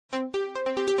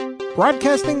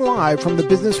Broadcasting live from the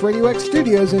Business Radio X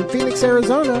studios in Phoenix,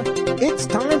 Arizona, it's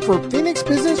time for Phoenix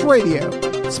Business Radio,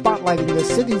 spotlighting the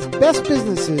city's best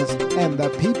businesses and the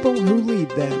people who lead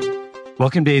them.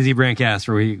 Welcome to AZ Brandcast,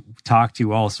 where we talk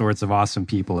to all sorts of awesome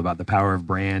people about the power of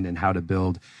brand and how to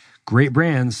build great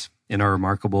brands in our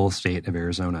remarkable state of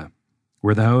Arizona.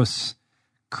 We're the hosts,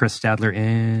 Chris Stadler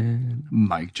and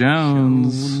Mike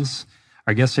Jones.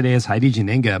 Our guest today is Heidi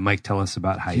Janenga. Mike, tell us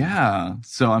about Heidi. Yeah,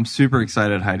 so I'm super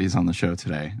excited Heidi's on the show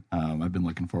today. I've been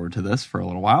looking forward to this for a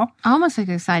little while. Almost as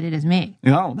excited as me.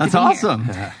 Oh, that's awesome.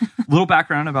 Little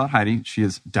background about Heidi. She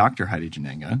is Dr. Heidi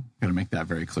Janenga. Got to make that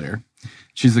very clear.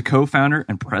 She's the co-founder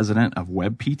and president of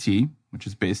WebPT, which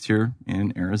is based here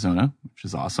in Arizona, which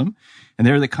is awesome. And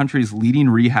they're the country's leading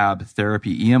rehab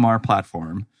therapy EMR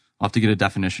platform. I'll have to get a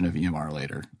definition of EMR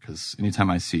later, because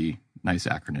anytime I see nice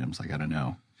acronyms, I got to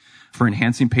know. For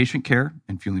enhancing patient care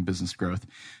and fueling business growth.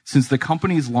 Since the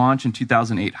company's launch in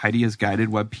 2008, Heidi has guided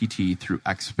WebPT through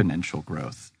exponential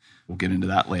growth. We'll get into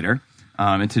that later.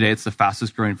 And today, it's the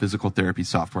fastest growing physical therapy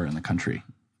software in the country.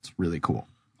 It's really cool.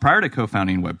 Prior to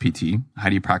co-founding WebPT,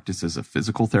 Heidi practiced as a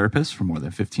physical therapist for more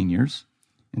than 15 years.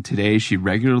 And today, she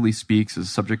regularly speaks as a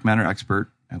subject matter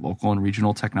expert at local and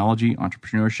regional technology,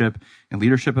 entrepreneurship, and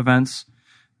leadership events,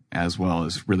 as well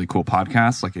as really cool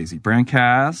podcasts like AZ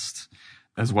Brandcast,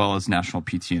 as well as national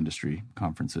PT industry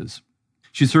conferences.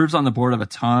 She serves on the board of a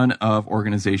ton of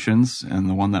organizations, and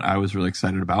the one that I was really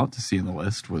excited about to see in the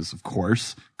list was, of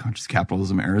course, Conscious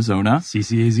Capitalism Arizona.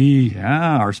 CCAZ.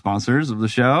 Yeah, our sponsors of the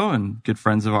show and good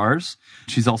friends of ours.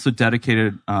 She's also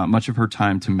dedicated much of her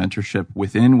time to mentorship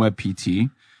within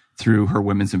WebPT through her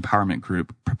women's empowerment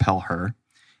group, Propel Her,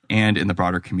 and in the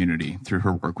broader community through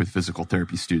her work with physical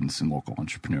therapy students and local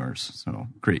entrepreneurs. So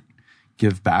great.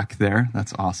 Give back there.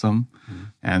 That's awesome. Mm-hmm.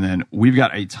 And then we've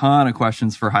got a ton of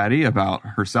questions for Heidi about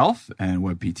herself and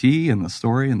WebPT and the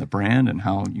story and the brand and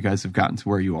how you guys have gotten to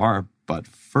where you are. But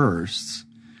first,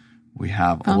 we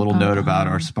have a little note about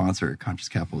our sponsor, Conscious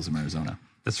Capitalism Arizona.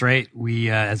 That's right. We,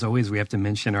 as always, we have to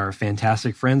mention our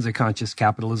fantastic friends at Conscious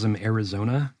Capitalism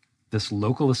Arizona. This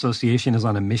local association is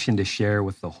on a mission to share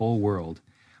with the whole world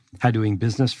how doing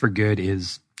business for good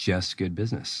is just good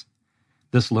business.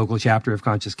 This local chapter of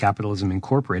Conscious Capitalism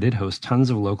Incorporated hosts tons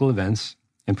of local events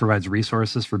and provides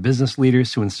resources for business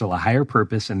leaders to instill a higher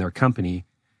purpose in their company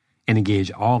and engage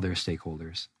all their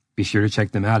stakeholders. Be sure to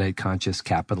check them out at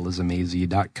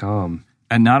consciouscapitalismaz.com.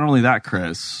 And not only that,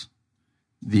 Chris,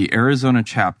 the Arizona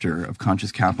chapter of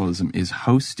Conscious Capitalism is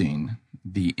hosting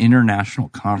the International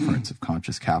Conference of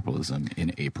Conscious Capitalism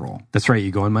in April. That's right.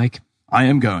 You going, Mike? I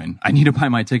am going. I need to buy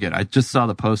my ticket. I just saw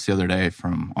the post the other day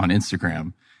on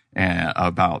Instagram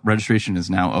about registration is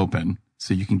now open.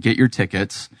 So you can get your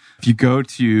tickets. If you go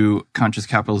to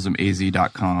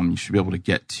consciouscapitalismaz.com, you should be able to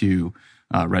get to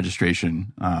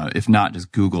registration. If not,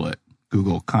 just Google it.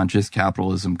 Google Conscious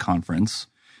Capitalism Conference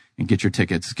and get your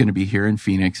tickets. It's going to be here in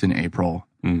Phoenix in April.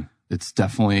 It's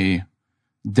definitely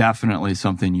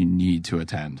something you need to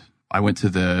attend. I went to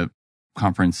the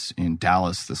conference in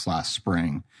Dallas this last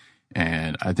spring,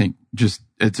 and I think it's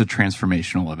a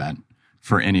transformational event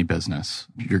for any business.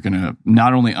 You're going to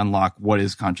not only unlock what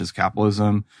is conscious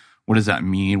capitalism, what does that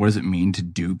mean? What does it mean to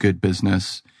do good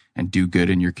business and do good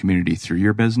in your community through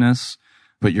your business?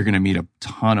 But you're going to meet a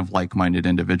ton of like-minded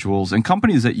individuals and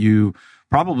companies that you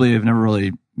probably have never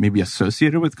really maybe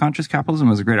associated with conscious capitalism.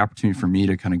 It was a great opportunity for me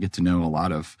to kind of get to know a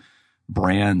lot of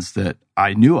brands that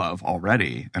I knew of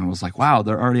already and was like, wow,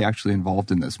 they're already actually involved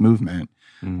in this movement.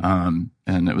 And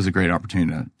it was a great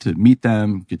opportunity to meet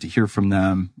them, get to hear from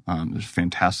them. There's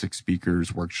fantastic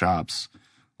speakers, workshops,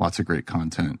 lots of great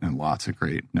content, and lots of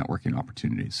great networking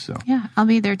opportunities. So yeah, I'll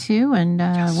be there too. And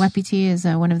yes. WebPT is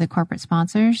one of the corporate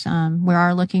sponsors. We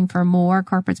are looking for more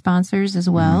corporate sponsors as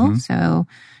well. Mm-hmm. So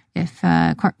if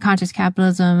conscious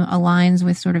capitalism aligns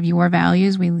with sort of your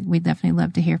values, we'd definitely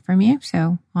love to hear from you.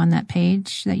 So on that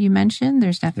page that you mentioned,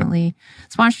 there's definitely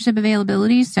sponsorship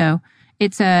availability. So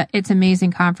it's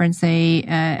amazing conference. They,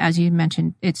 as you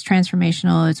mentioned, it's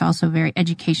transformational. It's also very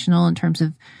educational in terms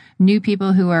of new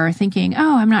people who are thinking,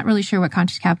 oh, I'm not really sure what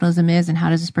conscious capitalism is and how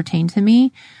does this pertain to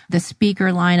me. The speaker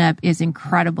lineup is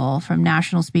incredible, from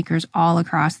national speakers all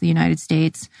across the United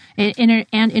States and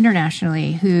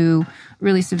internationally, who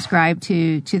really subscribe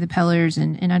to the pillars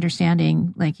and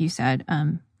understanding, like you said,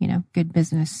 good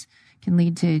business can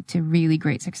lead to really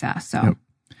great success. So. Yep.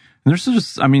 And there's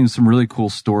just, some really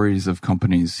cool stories of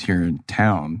companies here in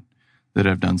town that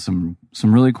have done some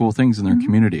really cool things in their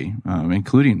community,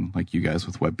 including like you guys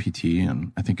with WebPT,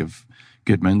 and I think of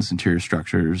Goodman's Interior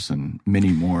Structures and many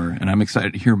more. And I'm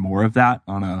excited to hear more of that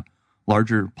on a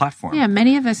larger platform. Yeah,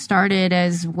 many of us started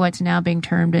as what's now being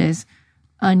termed as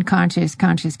unconscious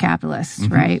conscious capitalists,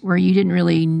 right? Where you didn't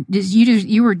really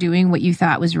you were doing what you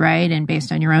thought was right and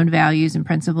based on your own values and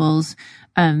principles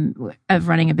of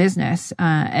running a business.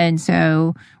 And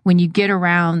so when you get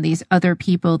around these other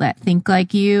people that think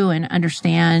like you and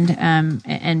understand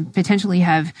and potentially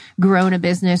have grown a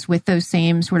business with those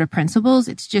same sort of principles,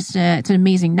 it's just it's an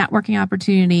amazing networking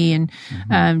opportunity,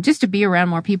 and just to be around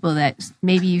more people that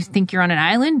maybe you think you're on an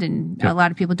island and a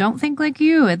lot of people don't think like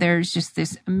you. There's just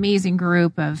this amazing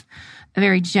group of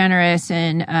very generous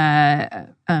and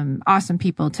awesome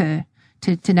people to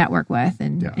network with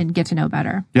and get to know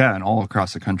better. Yeah, and all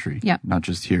across the country. Yeah. Not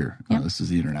just here. Yeah. This is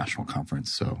the international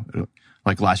conference. So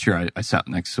like last year, I sat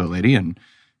next to a lady and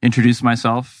introduced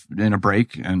myself in a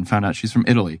break and found out she's from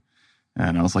Italy.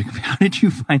 And I was like, how did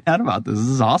you find out about this? This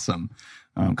is awesome.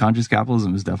 Conscious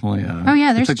capitalism is definitely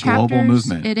there's it's a global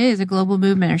movement. It is a global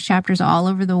movement. There's chapters all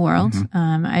over the world.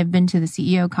 I've been to the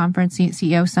CEO conference,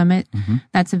 CEO summit.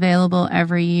 That's available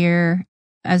every year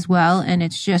as well. And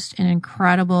it's just an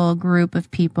incredible group of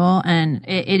people, and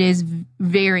it is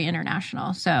very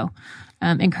international. So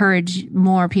encourage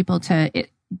more people to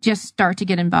just start to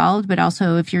get involved. But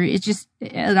also if you're just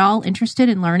at all interested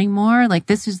in learning more, like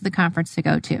this is the conference to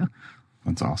go to.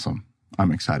 That's awesome.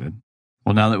 I'm excited.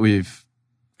 Well, now that we've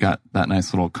got that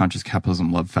nice little conscious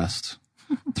capitalism love fest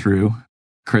through,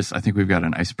 Chris, I think we've got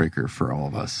an icebreaker for all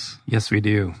of us. Yes, we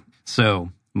do. So,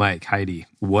 Mike, Heidi,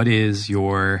 what is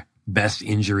your best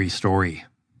injury story?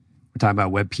 We're talking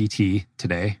about WebPT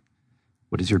today.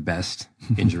 What is your best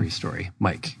injury story?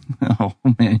 Mike. Oh,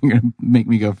 man, you're going to make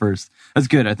me go first. That's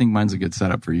good. I think mine's a good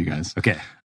setup for you guys. Okay.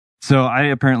 So I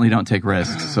apparently don't take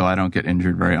risks, so I don't get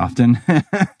injured very often.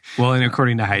 Well, and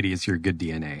according to Heidi, it's your good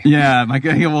DNA. Yeah,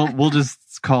 we'll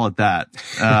just call it that.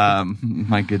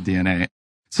 My good DNA.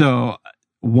 So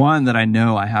one that I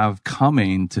know I have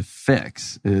coming to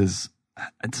fix is,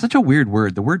 it's such a weird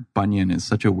word. The word bunion is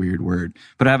such a weird word,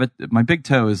 but I have my big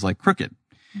toe is like crooked,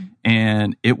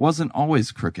 and it wasn't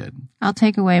always crooked. I'll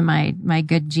take away my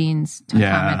good genes to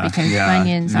comment because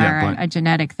bunions are a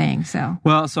genetic thing. So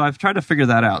I've tried to figure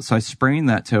that out. So I sprained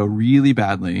that toe really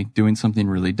badly doing something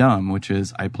really dumb, which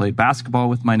is I played basketball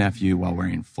with my nephew while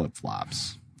wearing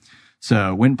flip-flops.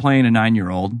 So when playing a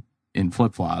 9-year-old in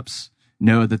flip-flops,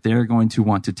 know that they're going to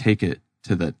want to take it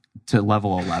to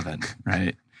level 11,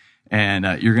 right? And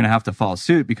you're going to have to follow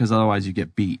suit because otherwise you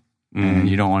get beat, and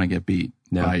you don't want to get beat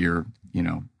by your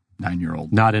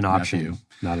 9-year-old. Not an nephew. option.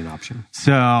 Not an option.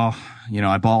 So,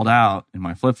 I balled out in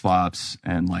my flip-flops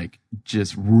and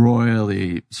just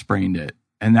royally sprained it.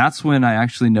 And that's when I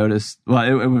actually noticed,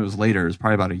 well, it was later. It was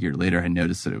probably about a year later. I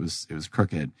noticed that it was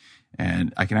crooked,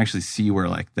 and I can actually see where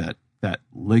that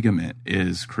ligament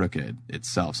is crooked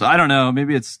itself. So I don't know,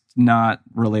 maybe it's not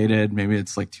related. Maybe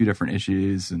it's two different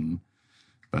issues.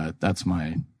 But that's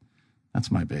my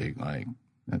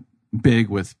big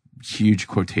with huge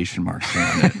quotation marks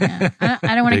around it. Yeah.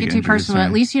 I don't want to get too personal.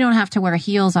 At least you don't have to wear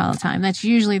heels all the time. That's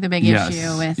usually the big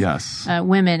issue with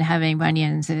women having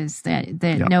bunions, is that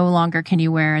no longer can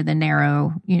you wear the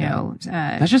narrow,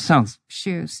 that just sounds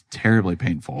shoes. Terribly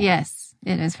painful. Yes,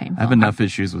 it is painful. I have enough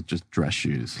issues with just dress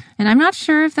shoes. And I'm not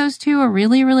sure if those two are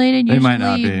really related. They Usually might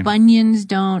not be. Bunions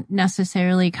don't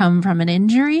necessarily come from an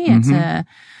injury. It's a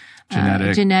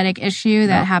genetic issue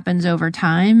that happens over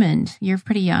time, and you're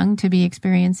pretty young to be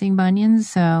experiencing bunions,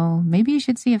 so maybe you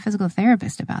should see a physical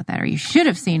therapist about that, or you should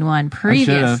have seen one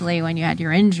previously when you had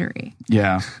your injury.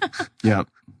 Yeah. Yep.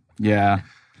 Yeah.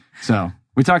 So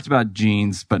we talked about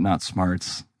genes, but not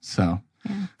smarts. So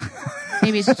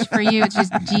maybe it's just for you. It's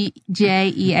just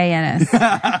Jeans.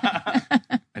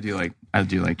 I do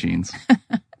like genes.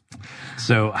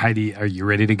 So Heidi, are you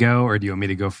ready to go, or do you want me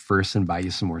to go first and buy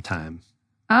you some more time?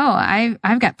 Oh,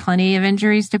 I've got plenty of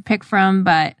injuries to pick from,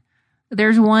 but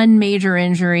there's one major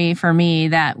injury for me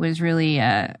that was really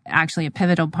actually a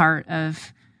pivotal part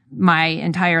of my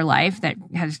entire life that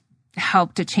has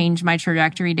helped to change my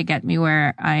trajectory to get me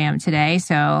where I am today.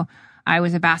 So I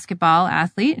was a basketball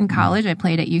athlete in college. I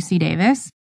played at UC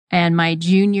Davis, and my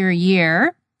junior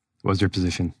year. What was your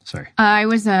position? Sorry. I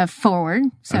was a forward,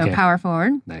 so power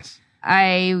forward. Nice.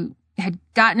 I had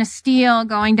gotten a steal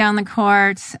going down the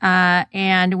court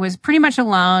and was pretty much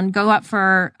alone, go up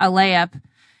for a layup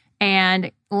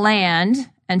and land,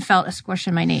 and felt a squish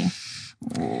in my knee.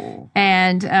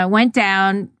 And went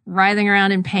down, writhing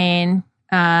around in pain.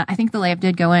 I think the layup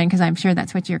did go in because I'm sure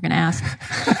that's what you're going to ask.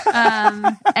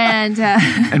 And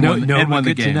won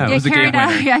the game.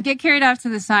 Get carried off to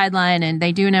the sideline, and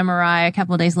they do an MRI a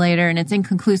couple of days later, and it's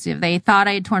inconclusive. They thought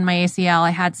I had torn my ACL.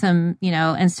 I had some,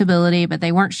 instability, but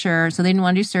they weren't sure, so they didn't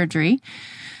want to do surgery.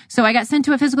 So I got sent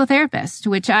to a physical therapist,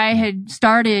 which I had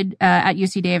started at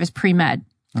UC Davis pre-med.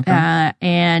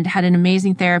 and had an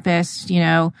amazing therapist. You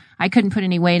know, I couldn't put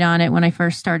any weight on it when I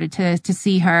first started to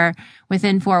see her.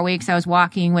 Within 4 weeks, I was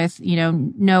walking with, you know,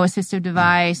 no assistive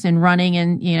device and running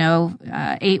in,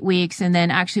 8 weeks, and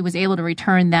then actually was able to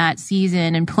return that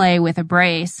season and play with a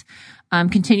brace.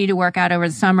 Continued to work out over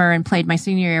the summer and played my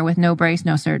senior year with no brace,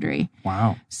 no surgery.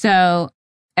 Wow. So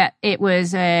it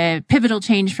was a pivotal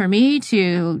change for me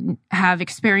to have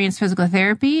experienced physical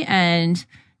therapy, and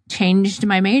changed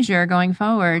my major going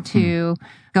forward to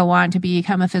go on to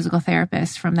become a physical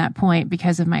therapist from that point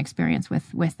because of my experience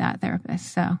with that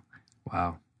therapist. So,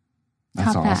 wow.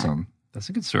 That's awesome. That's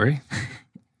a good story.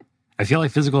 I feel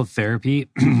like physical therapy,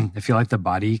 I feel like the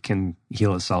body can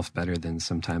heal itself better than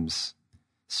sometimes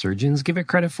surgeons give it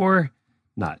credit for.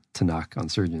 Not to knock on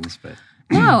surgeons, but...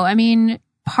 No, I mean,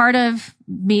 part of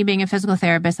me being a physical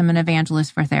therapist, I'm an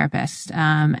evangelist for therapists.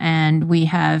 And we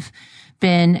have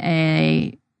been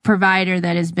a provider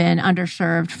that has been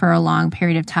underserved for a long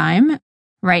period of time.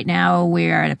 Right now,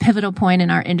 we're at a pivotal point in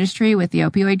our industry with the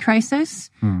opioid crisis,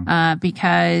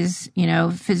 because,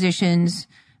 physicians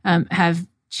have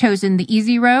chosen the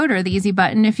easy road, or the easy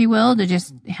button, if you will, to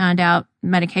just hand out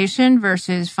medication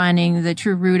versus finding the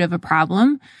true root of a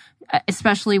problem,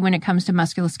 especially when it comes to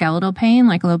musculoskeletal pain,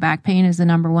 like low back pain is the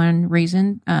number one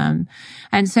reason.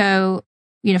 And so,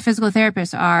 physical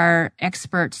therapists are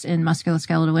experts in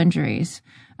musculoskeletal injuries.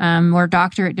 Or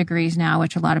doctorate degrees now,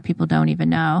 which a lot of people don't even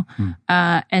know.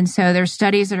 And so there's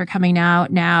studies that are coming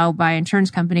out now by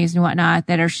insurance companies and whatnot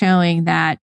that are showing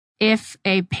that if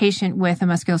a patient with a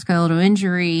musculoskeletal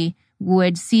injury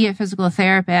would see a physical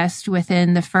therapist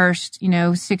within the first,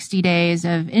 60 days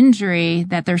of injury,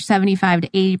 that there's 75 to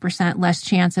 80% less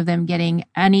chance of them getting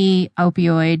any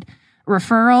opioid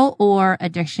referral or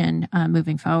addiction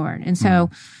moving forward. And so,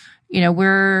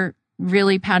 we're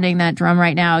really pounding that drum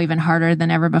right now even harder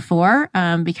than ever before,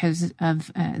 because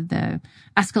of the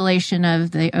escalation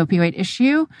of the opioid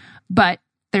issue. But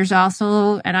there's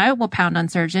also, and I will pound on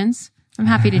surgeons. I'm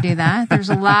happy to do that.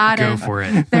 There's a lot Go for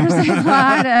it. There's a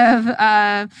lot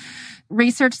of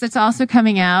research that's also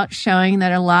coming out showing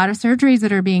that a lot of surgeries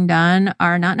that are being done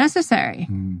are not necessary.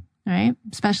 Right?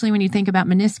 Especially when you think about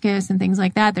meniscus and things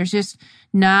like that. There's just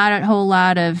not a whole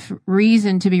lot of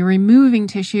reason to be removing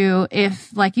tissue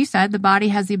if, like you said, the body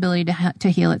has the ability to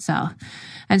heal itself.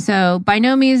 And so by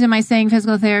no means am I saying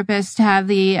physical therapists have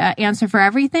the answer for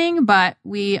everything, but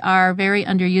we are very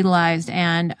underutilized,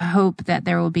 and hope that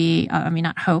there will be,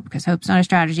 not hope, because hope's not a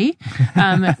strategy.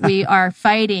 We are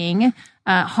fighting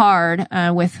hard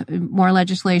with more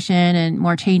legislation and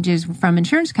more changes from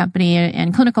insurance company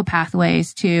and clinical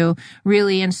pathways to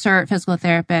really insert physical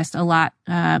therapists a lot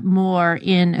more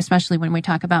in, especially when we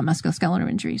talk about musculoskeletal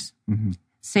injuries,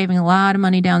 saving a lot of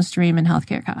money downstream in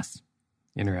healthcare costs.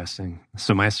 Interesting.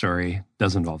 So my story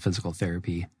does involve physical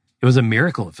therapy. It was a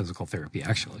miracle of physical therapy,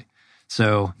 actually.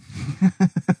 So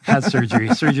had surgery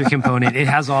component. It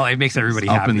has all, it makes everybody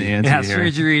Up happy. in the ante It has here.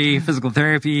 surgery, physical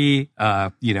therapy,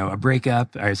 a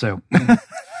breakup. All right. So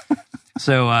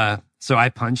I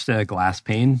punched a glass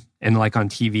pane, and like on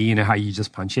TV, you know how you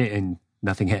just punch it and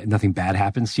nothing bad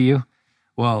happens to you.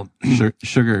 Well,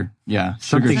 Sugar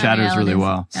Something- shatters really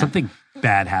well. something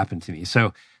bad happened to me.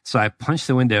 So I punched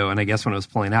the window, and I guess when it was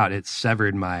pulling out, it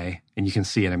severed and you can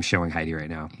see it. I'm showing Heidi right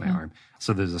now, my arm.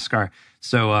 So there's a scar.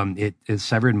 So it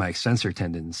severed my extensor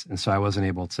tendons, and so I wasn't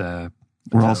able to.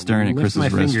 We're all staring at lift Chris's my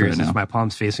wrist fingers. right now. As my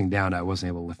palm's facing down, I wasn't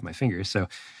able to lift my fingers. So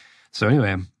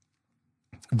anyway,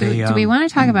 Do we want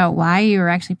to talk about why you were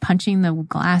actually punching the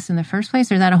glass in the first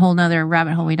place, or is that a whole nother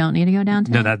rabbit hole we don't need to go down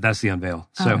to? No, that's the unveil.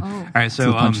 So all right,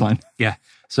 so It's the punchline. yeah,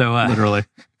 so Literally.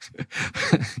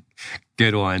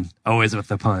 good one, always with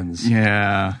the puns.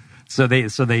 Yeah. So they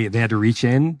had to reach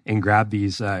in and grab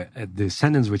these the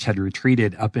tendons which had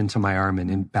retreated up into my arm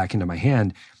and back into my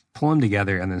hand, pull them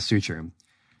together, and then suture them.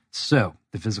 So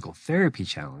the physical therapy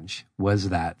challenge was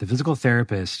that the physical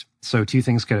therapist. So two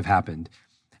things could have happened.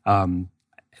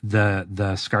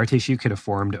 The scar tissue could have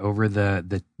formed over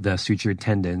the sutured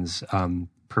tendons,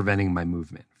 preventing my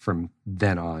movement from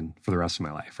then on for the rest of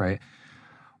my life, right?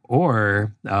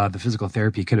 Or the physical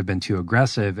therapy could have been too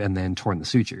aggressive and then torn the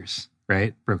sutures,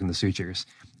 right? Broken the sutures.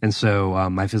 And so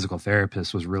my physical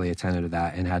therapist was really attentive to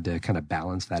that and had to kind of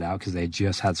balance that out, because they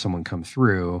just had someone come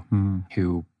through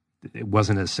who it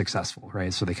wasn't as successful,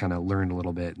 right? So they kind of learned a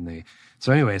little bit, and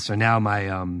so now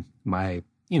my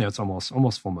it's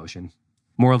almost full motion.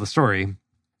 Moral of the story: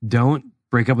 don't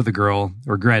break up with a girl,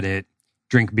 regret it,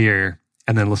 drink beer,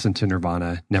 and then listen to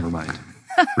Nirvana. Nevermind,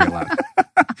 real loud.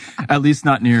 At least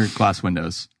not near glass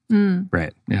windows.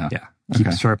 Right? Yeah. Yeah. Keep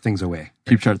Okay. sharp things away.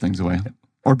 Keep sharp things away.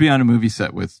 Or be on a movie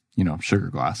set with, sugar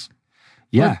glass.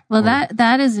 Yeah. Well,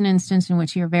 that is an instance in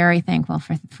which you're very thankful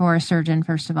for a surgeon,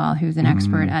 first of all, who's an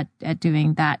expert at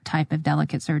doing that type of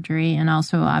delicate surgery. And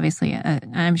also, obviously,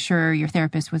 I'm sure your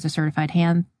therapist was a certified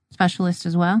hand specialist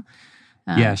as well.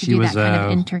 Yeah, she was that kind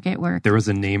of intricate work. There was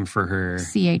a name for her.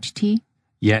 CHT?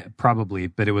 Yeah, probably.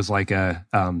 But it was like it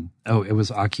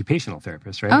was occupational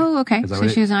therapist, right? Oh, okay. So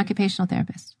she was an occupational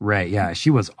therapist. Right. Yeah. She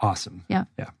was awesome. Yeah.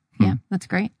 Yeah. That's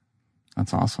great.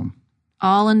 That's awesome.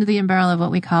 All under the umbrella of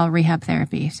what we call rehab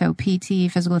therapy. So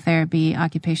PT, physical therapy,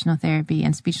 occupational therapy,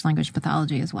 and speech language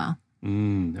pathology as well.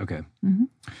 Okay. Mm-hmm.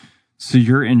 So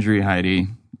your injury, Heidi,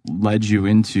 led you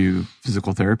into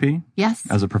physical therapy? Yes.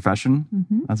 As a profession?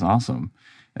 Mm-hmm. That's awesome.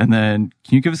 And then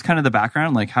can you give us kind of the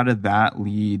background? Like, how did that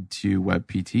lead to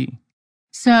WebPT?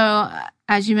 So,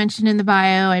 as you mentioned in the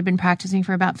bio, I'd been practicing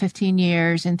for about 15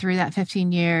 years. And through that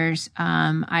 15 years,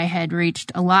 I had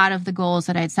reached a lot of the goals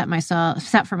that I had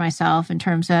set for myself in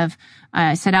terms of,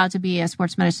 I set out to be a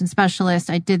sports medicine specialist.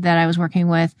 I did that. I was working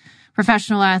with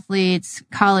professional athletes,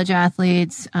 college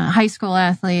athletes, high school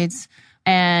athletes,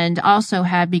 and also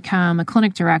had become a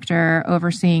clinic director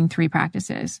overseeing 3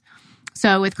 practices.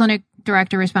 So with clinic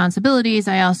director responsibilities,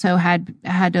 I also had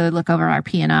to look over our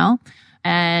P&L.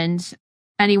 And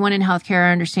anyone in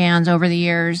healthcare understands over the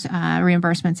years,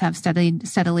 reimbursements have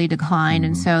steadily declined.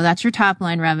 And so that's your top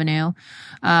line revenue.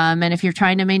 And if you're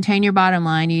trying to maintain your bottom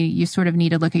line, you sort of need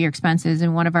to look at your expenses.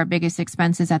 And one of our biggest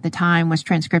expenses at the time was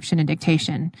transcription and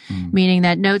dictation, meaning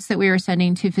that notes that we were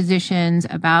sending to physicians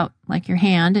about like your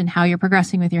hand and how you're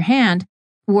progressing with your hand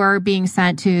were being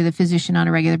sent to the physician on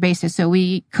a regular basis. So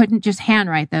we couldn't just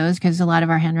handwrite those because a lot of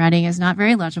our handwriting is not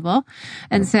very legible.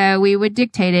 And so we would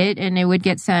dictate it and it would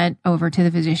get sent over to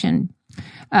the physician.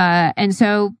 And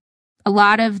so a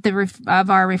lot of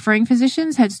our referring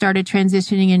physicians had started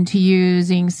transitioning into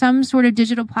using some sort of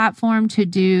digital platform to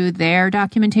do their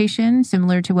documentation,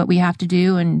 similar to what we have to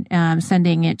do, and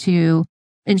sending it to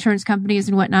insurance companies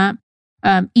and whatnot.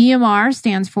 EMR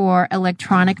stands for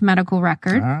Electronic Medical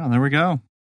Record. Ah, there we go.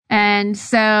 And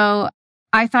so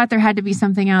I thought there had to be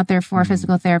something out there for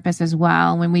physical therapists as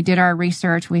well. When we did our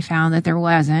research, we found that there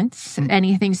wasn't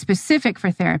anything specific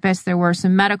for therapists. There were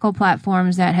some medical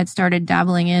platforms that had started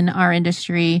dabbling in our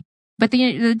industry. But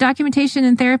the documentation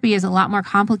in therapy is a lot more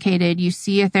complicated. You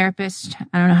see a therapist.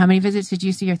 I don't know, how many visits did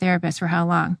you see your therapist for how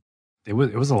long? It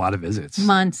was a lot of visits.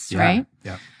 Months, right?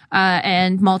 Yeah.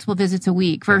 And multiple visits a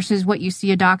week versus what you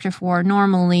see a doctor for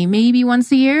normally, maybe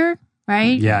once a year.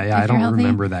 Right? Yeah. I don't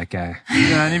remember that guy.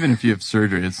 Yeah, and even if you have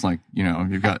surgery, it's like,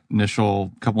 you've got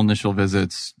couple initial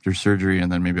visits, your surgery,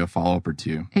 and then maybe a follow-up or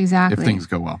 2. Exactly. If things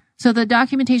go well. So the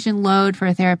documentation load for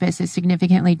a therapist is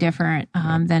significantly different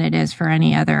than it is for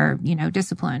any other,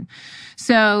 discipline.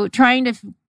 So trying to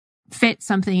fit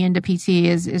something into PT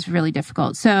is really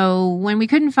difficult. So when we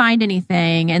couldn't find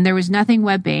anything and there was nothing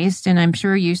web-based, and I'm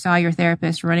sure you saw your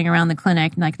therapist running around the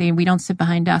clinic, like we don't sit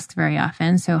behind desks very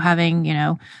often. So having,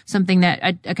 something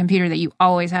that a computer that you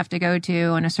always have to go to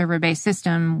and a server-based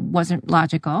system wasn't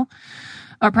logical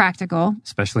or practical.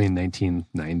 Especially in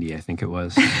 1990, I think it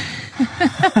was.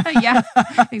 Yeah,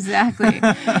 exactly.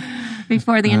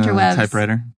 Before the interwebs.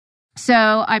 Typewriter.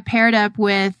 So I paired up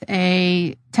with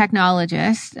a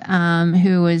technologist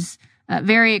who was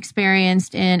very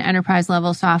experienced in enterprise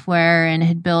level software and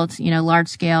had built, large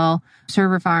scale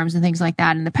server farms and things like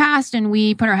that in the past. And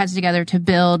we put our heads together to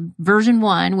build version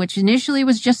 1, which initially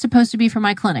was just supposed to be for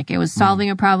my clinic. It was solving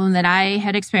a problem that I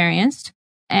had experienced.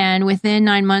 And within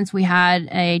 9 months, we had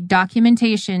a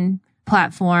documentation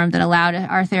platform that allowed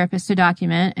our therapists to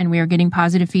document, and we were getting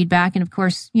positive feedback. And of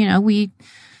course,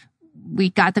 we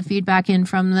got the feedback in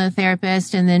from the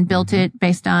therapist and then built it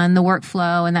based on the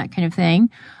workflow and that kind of thing.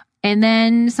 And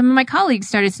then some of my colleagues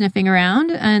started sniffing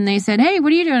around and they said, "Hey,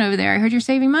 what are you doing over there? I heard you're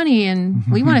saving money and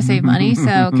we want to save money.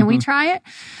 So can we try it?"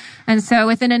 And so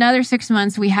within another 6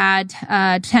 months, we had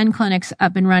 10 clinics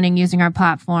up and running using our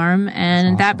platform. And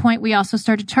at that point, we also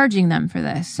started charging them for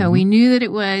this. So we knew that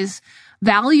it was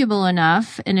valuable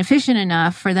enough and efficient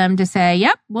enough for them to say,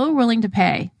 "Yep, we're willing to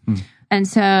pay." And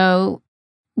so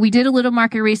we did a little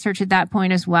market research at that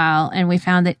point as well, and we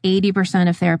found that 80%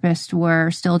 of therapists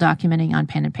were still documenting on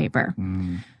pen and paper.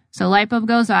 So light bulb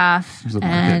goes off,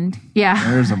 and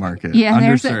there's a market. Yeah,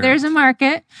 there's a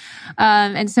market.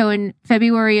 And so in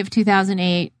February of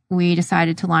 2008, we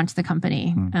decided to launch the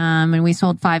company, and we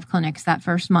sold 5 clinics that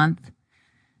first month.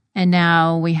 And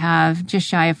now we have just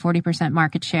shy of 40%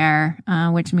 market share,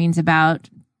 which means about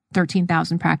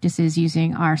 13,000 practices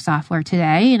using our software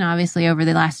today. And obviously over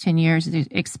the last 10 years, it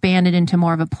expanded into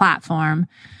more of a platform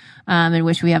in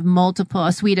which we have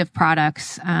a suite of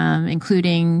products,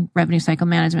 including revenue cycle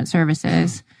management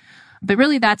services. But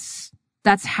really that's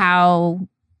that's how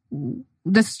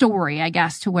the story, I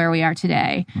guess, to where we are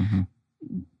today. Mm-hmm.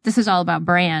 This is all about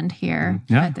brand here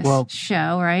at this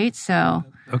show, right? So,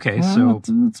 okay, so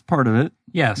it's part of it.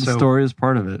 Yeah, the story is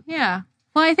part of it. Yeah.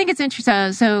 Well, I think it's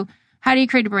interesting. So how do you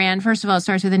create a brand? First of all, it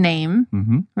starts with a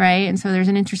name, right? And so there's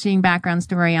an interesting background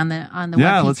story on the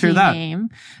WebPT let's hear that. name.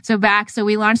 So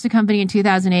we launched the company in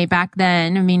 2008. Back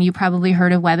then, I mean, you probably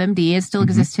heard of WebMD. It still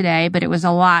exists today, but it was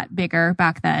a lot bigger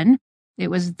back then. It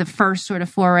was the first sort of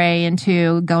foray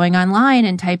into going online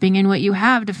and typing in what you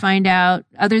have to find out,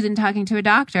 other than talking to a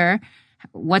doctor,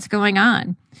 what's going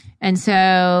on. And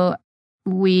so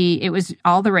it was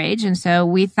all the rage. And so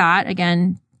we thought,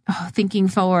 again, thinking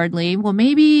forwardly, well,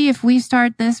 maybe if we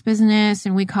start this business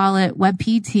and we call it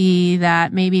WebPT,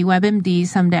 that maybe WebMD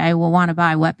someday will want to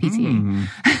buy WebPT.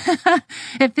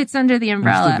 It fits under the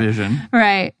umbrella. That's the vision.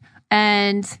 Right.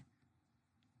 And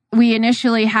we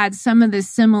initially had some of the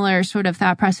similar sort of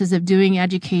thought process of doing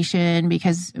education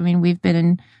because, I mean, we've been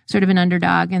in sort of an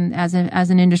underdog and as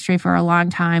an industry for a long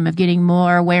time of getting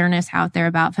more awareness out there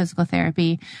about physical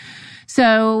therapy.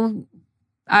 So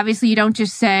obviously you don't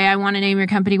just say, I want to name your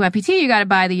company WebPT, you got to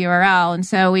buy the URL. And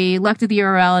so we looked at the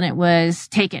URL and it was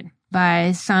taken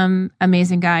by some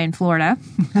amazing guy in Florida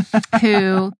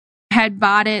who had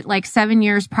bought it like 7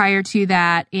 years prior to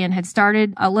that and had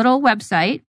started a little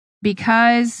website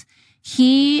because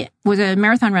he was a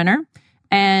marathon runner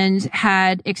and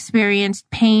had experienced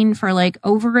pain for like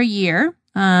over a year,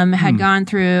 had gone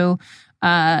through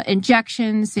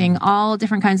injections, seeing all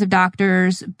different kinds of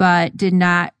doctors, but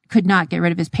could not get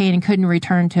rid of his pain and couldn't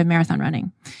return to marathon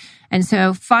running. And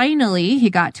so finally he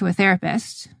got to a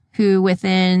therapist who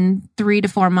within 3 to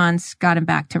 4 months got him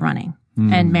back to running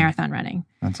and marathon running.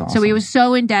 That's awesome. So he was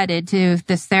so indebted to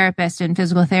this therapist in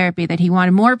physical therapy that he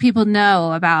wanted more people to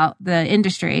know about the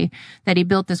industry that he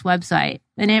built this website.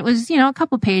 And it was, a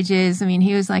couple pages. I mean,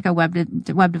 he was like a web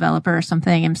developer or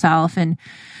something himself. And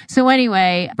so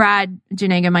anyway, Brad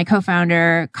Janega, my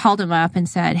co-founder, called him up and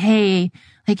said, hey,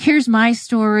 like, here's my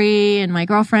story. And my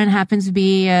girlfriend happens to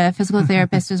be a physical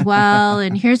therapist as well.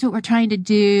 And here's what we're trying to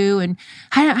do. And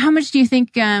how much do you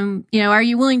think, are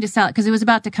you willing to sell it? Cause it was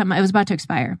about to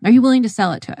expire. Are you willing to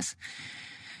sell it to us?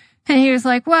 And he was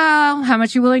like, well, how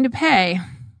much are you willing to pay?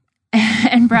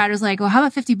 And Brad was like, well, how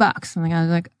about $50? And I was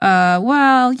like,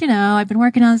 well, I've been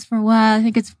working on this for a while. I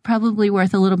think it's probably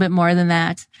worth a little bit more than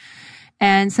that.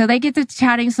 And so they get to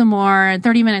chatting some more. And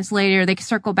 30 minutes later, they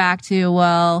circle back to,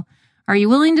 well, are you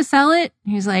willing to sell it?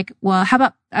 He was like, well, how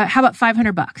about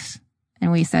 $500?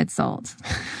 And we said sold.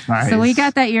 Nice. So we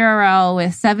got that URL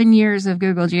with 7 years of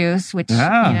Google juice, which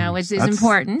is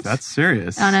important. That's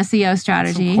serious on SEO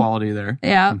strategy. Some quality there.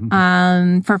 Yeah.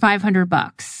 For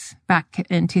 $500 back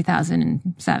in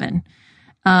 2007.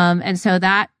 And so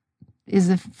that is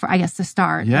the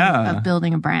start of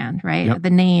building a brand, right? Yep. The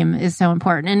name is so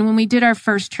important. And when we did our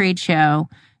first trade show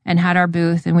and had our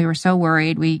booth and we were so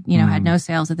worried, we, had no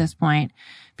sales at this point.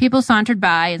 People sauntered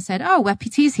by and said, oh,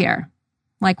 WebPT's here.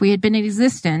 Like we had been in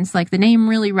existence, like the name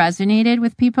really resonated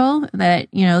with people that,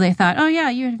 they thought, oh yeah,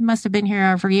 you must have been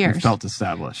here for years. You felt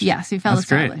established. Yes, we felt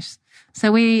established. Great.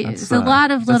 So it's a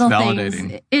lot of little things.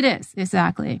 Validating. It is,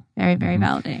 exactly. Very, very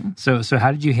validating. So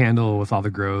how did you handle with all the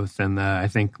growth and I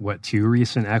think 2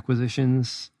 recent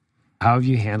acquisitions? How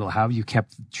have you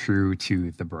kept true to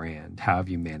the brand? How have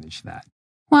you managed that?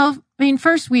 Well, I mean,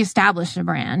 first we established a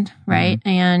brand, right?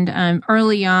 And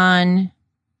early on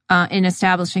in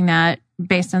establishing that,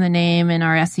 based on the name and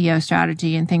our SEO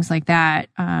strategy and things like that,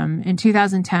 in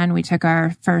 2010, we took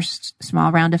our first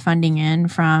small round of funding in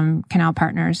from Canal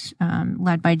Partners,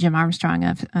 led by Jim Armstrong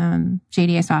of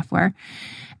JDA Software.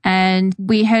 And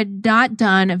we had not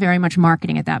done very much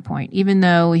marketing at that point, even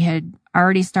though we had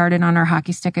already started on our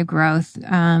hockey stick of growth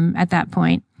at that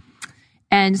point.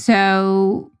 And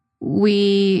so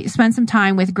we spent some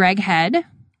time with Greg Head,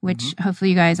 which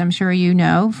hopefully you guys, I'm sure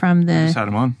from the... Just had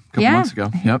him on a couple months ago.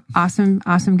 Yep.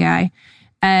 Awesome guy.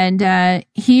 And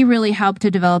he really helped to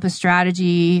develop a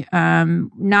strategy,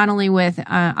 not only with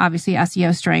obviously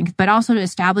SEO strength, but also to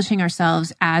establishing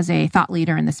ourselves as a thought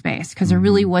leader in the space, because there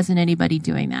really wasn't anybody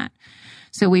doing that.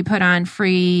 So we put on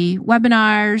free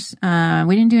webinars.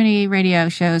 We didn't do any radio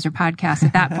shows or podcasts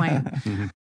at that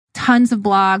point. Tons of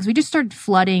blogs. We just started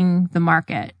flooding the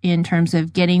market in terms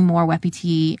of getting more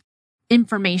WebPT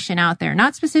information out there,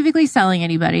 not specifically selling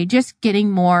anybody, just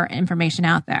getting more information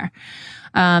out there,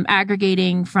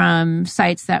 aggregating from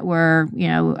sites that were,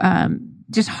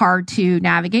 just hard to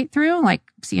navigate through, like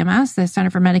CMS, the Center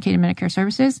for Medicaid and Medicare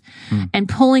Services, and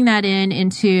pulling that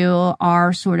into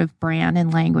our sort of brand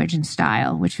and language and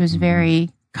style, which was very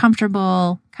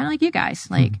comfortable, kind of like you guys,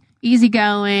 like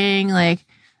easygoing, like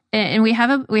And we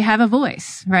have a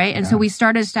voice, right? And so we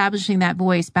started establishing that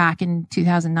voice back in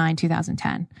 2009,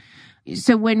 2010.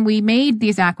 So when we made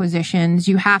these acquisitions,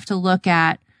 you have to look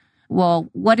at, well,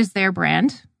 what is their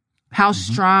brand? How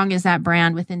strong is that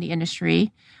brand within the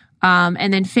industry?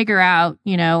 And then figure out,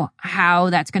 how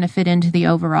that's going to fit into the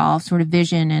overall sort of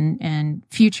vision and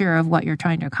future of what you're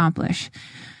trying to accomplish.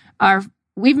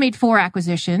 We've made 4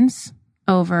 acquisitions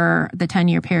over the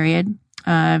 10-year period.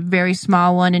 Very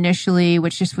small one initially,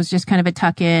 which was just kind of a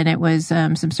tuck in. It was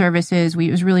some services.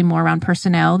 It was really more around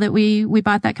personnel that we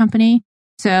bought that company.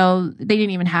 So they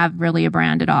didn't even have really a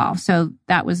brand at all. So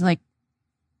that was like,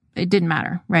 it didn't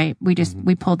matter, right?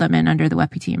 We pulled them in under the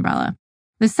WebPT umbrella.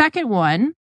 The second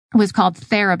one was called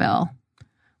Therabill,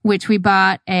 which we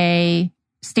bought a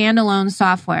standalone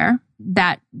software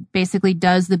that basically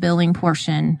does the billing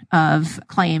portion of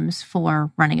claims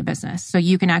for running a business. So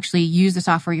you can actually use the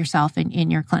software yourself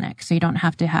in your clinic. So you don't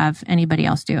have to have anybody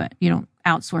else do it. You don't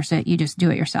outsource it. You just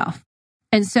do it yourself.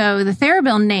 And so the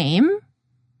Therabill name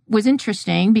was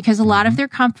interesting because a lot of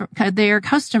their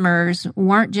customers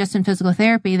weren't just in physical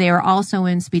therapy. They were also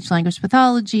in speech language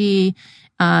pathology,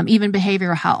 even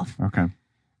behavioral health. Okay.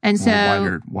 And so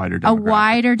a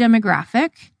wider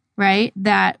demographic, right?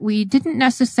 That we didn't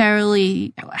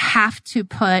necessarily have to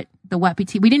put the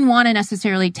WebPT. We didn't want to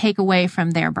necessarily take away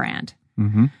from their brand.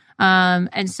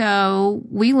 And so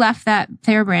we left that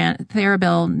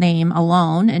Therabill name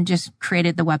alone and just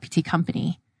created the WebPT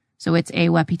company. So it's a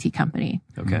WebPT company.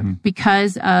 Okay.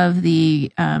 Because of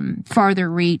the farther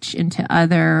reach into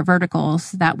other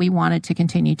verticals that we wanted to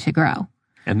continue to grow.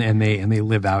 And they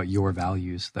live out your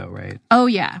values though, right? Oh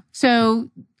yeah. So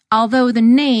although the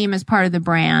name is part of the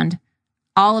brand,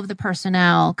 all of the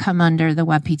personnel come under the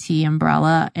WebPT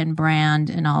umbrella and brand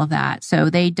and all of that. So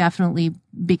they definitely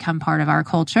become part of our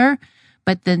culture,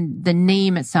 but the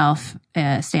name itself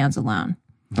stands alone.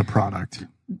 The product.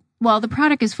 Well, the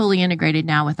product is fully integrated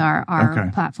now with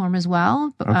our platform as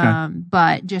well.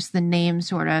 But just the name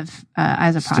sort of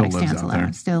as a product stands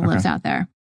alone, still lives out there.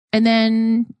 And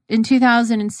then in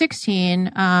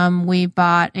 2016, we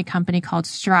bought a company called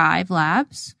Strive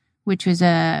Labs, which was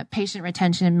a patient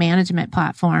retention and management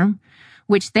platform,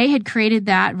 which they had created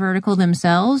that vertical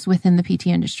themselves within the PT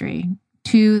industry.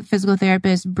 2 physical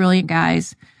therapists, brilliant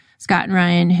guys, Scott and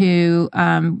Ryan, who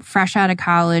fresh out of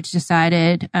college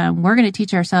decided we're going to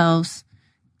teach ourselves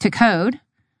to code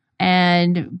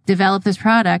and develop this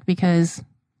product because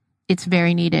it's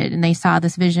very needed. And they saw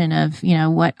this vision of,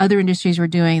 what other industries were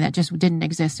doing that just didn't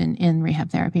exist in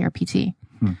rehab therapy or PT.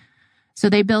 So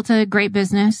they built a great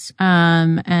business,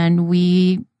 and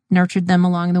we nurtured them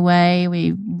along the way.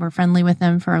 We were friendly with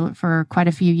them for quite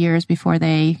a few years before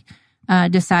they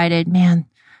decided, man,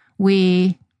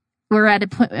 we're at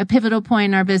a pivotal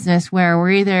point in our business where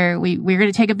we're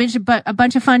going to take a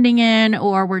bunch of funding in,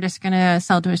 or we're just going to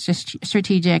sell to a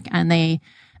strategic. And they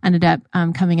ended up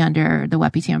coming under the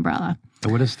WebPT umbrella.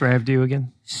 And what does Thrive do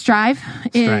again? Strive,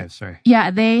 sorry.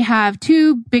 Yeah, they have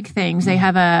 2 big things. They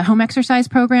have a home exercise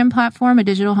program platform, a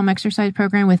digital home exercise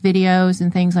program with videos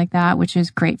and things like that, which is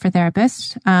great for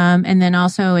therapists. And then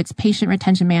also it's patient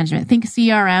retention management. Think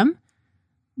CRM,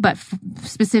 but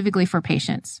specifically for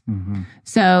patients.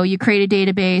 So you create a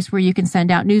database where you can send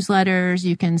out newsletters,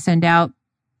 you can send out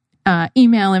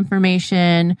email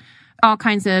information, all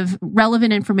kinds of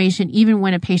relevant information, even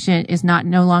when a patient is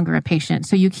no longer a patient.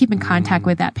 So you keep in contact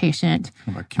with that patient.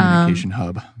 A communication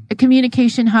hub. A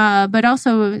communication hub, but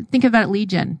also think about lead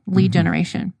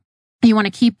generation. You want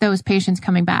to keep those patients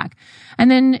coming back.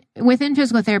 And then within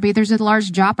physical therapy, there's a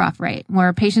large drop-off rate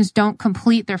where patients don't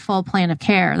complete their full plan of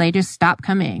care. They just stop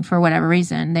coming for whatever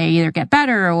reason. They either get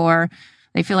better or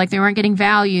they feel like they weren't getting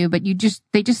value, but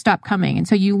they just stop coming. And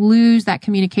so you lose that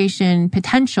communication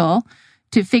potential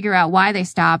to figure out why they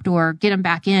stopped or get them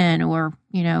back in or,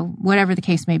 whatever the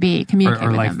case may be. Communicate or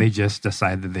with like them. they just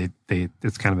decide that they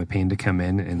it's kind of a pain to come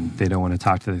in and they don't want to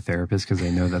talk to the therapist because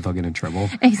they know that they'll get in trouble.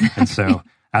 Exactly. And so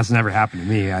that's never happened to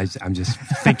me. I'm just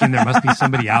thinking there must be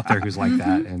somebody out there who's like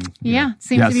that. And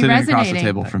seems to be sitting resonating. across the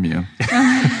table from you.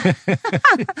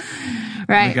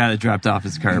 Right. The guy that dropped off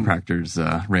his chiropractor's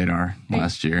radar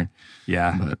last year.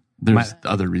 Yeah. But there's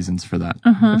other reasons for that.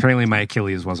 Apparently my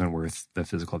Achilles wasn't worth the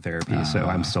physical therapy, so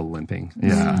I'm still limping.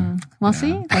 Yeah. Well,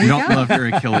 see, there You you don't go. love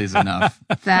your Achilles enough.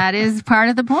 That is part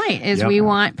of the point is we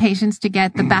want patients to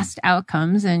get the best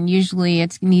outcomes. And usually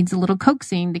it needs a little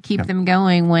coaxing to keep them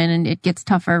going when it gets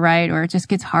tougher, right? Or it just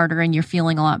gets harder and you're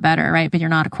feeling a lot better, right? But you're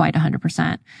not quite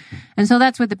 100%. And so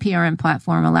that's what the PRM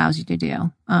platform allows you to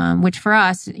do. Which for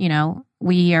us,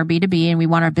 we are B2B and we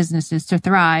want our businesses to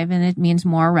thrive, and it means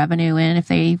more revenue in if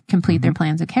they complete their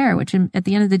plans of care, which at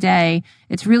the end of the day,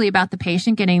 it's really about the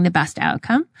patient getting the best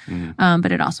outcome,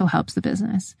 but it also helps the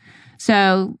business.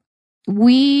 So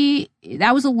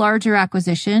that was a larger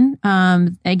acquisition.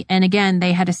 And again,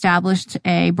 they had established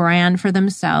a brand for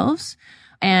themselves.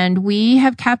 And we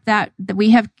have kept that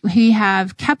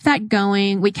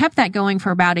going. We kept that going for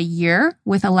about a year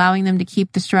with allowing them to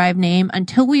keep the Strive name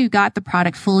until we got the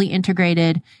product fully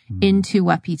integrated into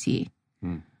WebPT.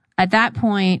 At that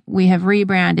point, we have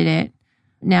rebranded it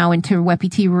now into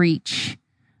WebPT Reach,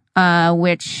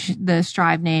 which the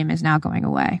Strive name is now going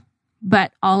away.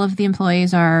 But all of the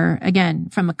employees are, again,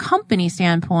 from a company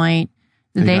standpoint,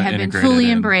 they have been fully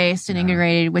embraced and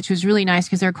integrated, which was really nice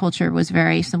because their culture was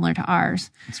very similar to ours.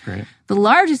 That's great. The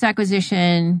largest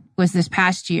acquisition was this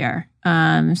past year.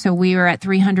 So we were at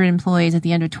 300 employees at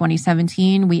the end of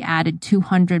 2017. We added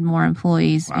 200 more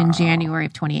employees in January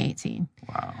of 2018.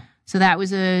 Wow. So that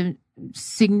was a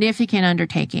significant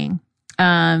undertaking.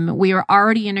 We were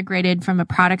already integrated from a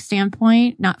product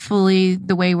standpoint, not fully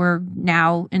the way we're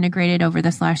now integrated over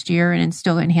this last year and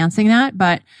still enhancing that.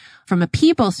 But from a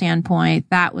people standpoint,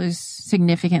 that was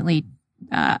significantly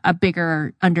a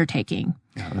bigger undertaking.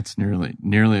 Yeah, that's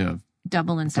nearly a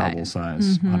double in size.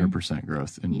 100%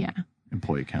 growth in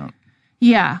employee count.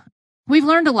 Yeah. We've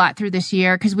learned a lot through this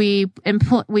year because we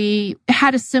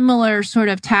had a similar sort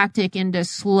of tactic into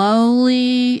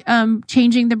slowly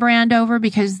changing the brand over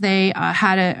because they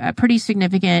had a pretty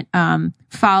significant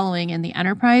following in the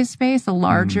enterprise space, the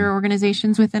larger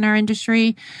organizations within our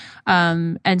industry.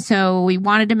 And so we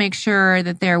wanted to make sure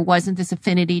that there wasn't this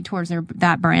affinity towards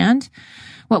that brand.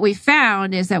 What we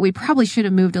found is that we probably should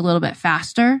have moved a little bit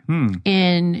faster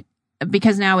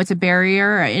because now it's a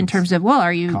barrier in terms of, well,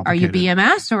 are you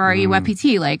BMS or are you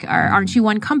WebPT? Like, aren't you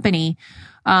one company?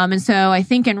 And so I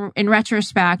think in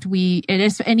retrospect,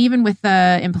 and even with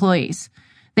the employees,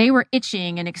 they were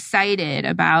itching and excited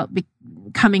about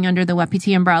coming under the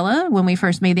WebPT umbrella when we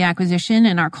first made the acquisition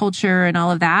and our culture and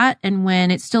all of that. And when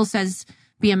it still says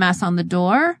BMS on the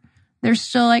door, they're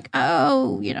still like,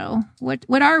 oh,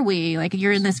 what are we? Like,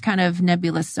 you're in this kind of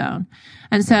nebulous zone.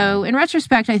 And so in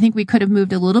retrospect, I think we could have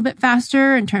moved a little bit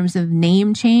faster in terms of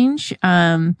name change.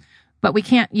 But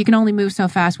you can only move so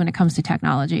fast when it comes to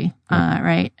technology.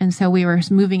 Right. And so we were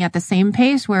moving at the same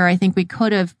pace where I think we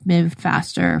could have moved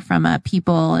faster from a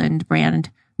people and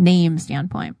brand name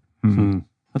standpoint.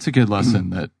 That's a good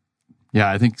lesson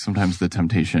I think sometimes the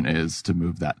temptation is to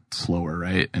move that slower,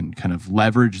 right? And kind of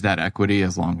leverage that equity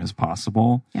as long as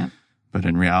possible. Yeah. But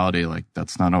in reality, like,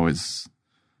 that's not always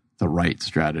the right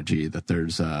strategy. That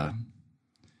there's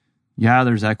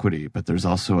equity, but there's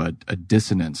also a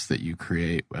dissonance that you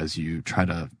create as you try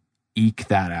to eke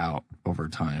that out over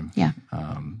time. Yeah.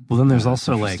 Well, then there's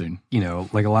also like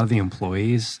a lot of the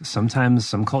employees, sometimes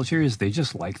some cultures, they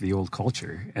just like the old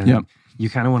culture. And you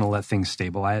kind of want to let things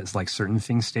stabilize, like certain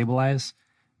things stabilize,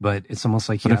 but it's almost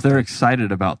like if they're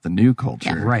excited about the new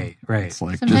culture. Yeah. Right. It's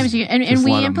like sometimes and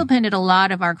we implemented a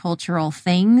lot of our cultural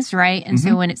things, right? And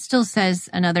so when it still says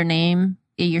another name,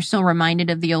 you're still reminded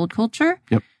of the old culture.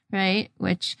 Yep. Right.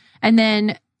 And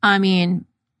then, I mean,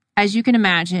 as you can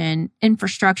imagine,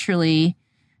 infrastructurally,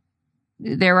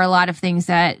 there were a lot of things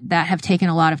that have taken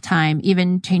a lot of time,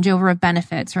 even changeover of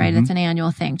benefits, right? It's an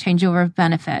annual thing. Changeover of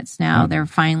benefits. Now they're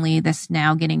finally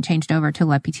now getting changed over to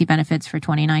WebPT benefits for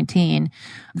 2019.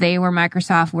 They were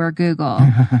Microsoft, we're Google.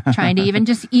 Trying to even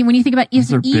when you think about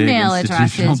email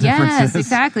addresses. Yes,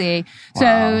 exactly.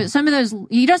 Wow. So some of those,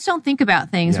 you just don't think about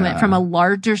things from a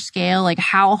larger scale, like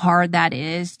how hard that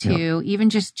is to even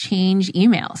just change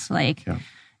emails. Like,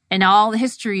 and all the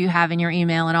history you have in your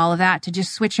email and all of that, to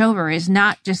just switch over is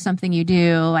not just something you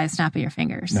do at a snap of your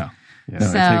fingers. No.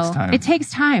 So it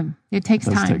takes time. It takes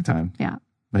time. Take time. Yeah.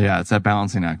 But it's that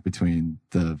balancing act between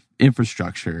the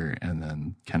infrastructure and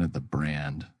then kind of the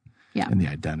brand and the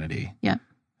identity. Yeah.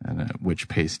 And at which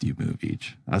pace do you move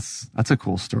each? That's a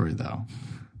cool story, though.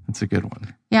 That's a good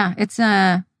one. Yeah.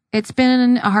 It's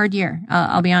been a hard year.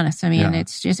 I'll be honest. I mean,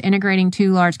 it's just integrating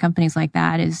two large companies like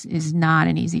that is not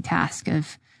an easy task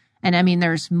and I mean,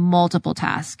 there's multiple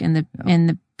tasks in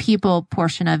the people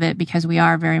portion of it, because we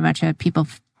are very much a people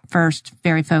first,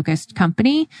 very focused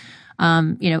company.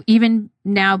 Even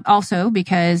now also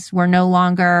because we're no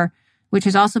longer, which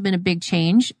has also been a big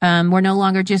change. We're no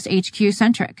longer just HQ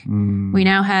centric. We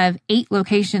now have 8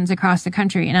 locations across the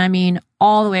country. And I mean,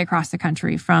 all the way across the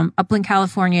country, from Upland,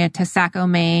 California to Saco,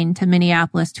 Maine to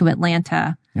Minneapolis to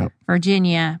Atlanta. Yep.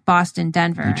 Virginia, Boston,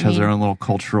 Denver. Each has their own little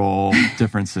cultural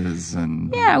differences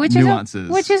and which nuances.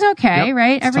 Which is okay, Yep.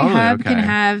 right? It's Every totally hub okay. can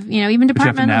have, even departmentally. But you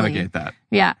have to navigate that.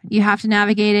 Yeah, you have to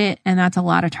navigate it, and that's a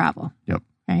lot of travel. Yep.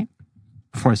 Right?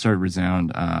 Before I started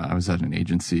Resound, I was at an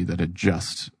agency that had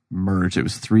just merged. It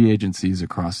was 3 agencies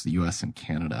across the U.S. and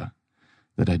Canada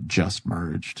that had just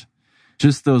merged.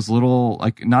 Just those little,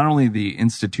 like, not only the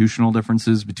institutional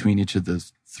differences between each of the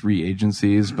 3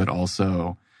 agencies, but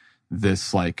also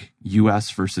this, like, U.S.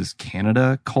 versus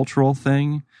Canada cultural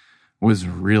thing was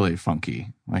really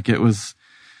funky. Like, it was,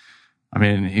 I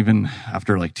mean, even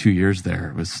after like 2 years there,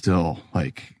 it was still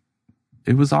like,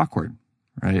 it was awkward,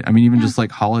 right? I mean, even just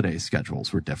like holiday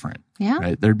schedules were different. Yeah.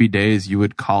 Right. There'd be days you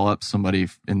would call up somebody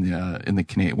in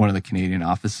the one of the Canadian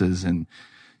offices, and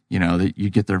that you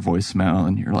get their voicemail,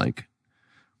 and you're like,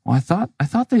 well, I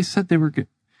thought they said they were good.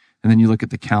 And then you look at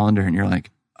the calendar and you're like,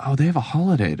 oh, they have a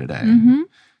holiday today. Mm-hmm.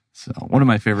 So one of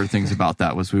my favorite things about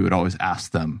that was we would always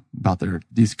ask them about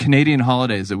these Canadian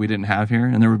holidays that we didn't have here.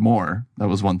 And there were more. That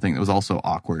was one thing that was also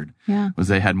awkward. Yeah. Was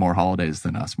they had more holidays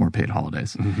than us, more paid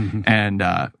holidays. And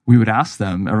we would ask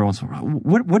them every once in a while,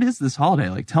 what is this holiday?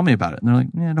 Like, tell me about it. And they're like,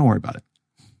 yeah, don't worry about it.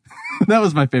 That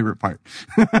was my favorite part.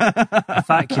 I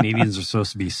thought Canadians are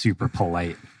supposed to be super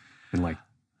polite and like,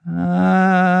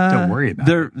 don't worry about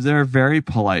it. They're very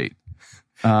polite.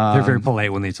 They're very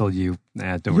polite when they told you,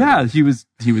 don't worry. Yeah, he was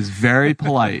very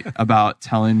polite about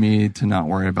telling me to not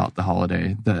worry about the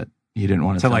holiday that he didn't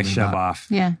want to tell like me shove about. off.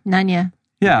 Yeah, Nanya.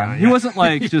 Yeah, he wasn't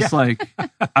like just like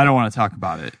I don't want to talk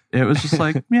about it. It was just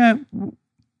like, yeah,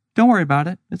 don't worry about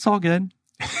it. It's all good.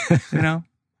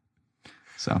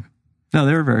 So, no,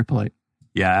 they were very polite.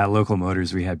 Yeah, at Local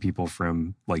Motors, we had people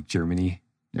from like Germany,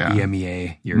 Yeah.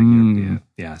 EMEA, Europe.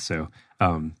 Yeah. So,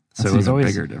 That's it was an always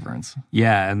bigger difference.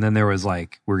 Yeah, and then there was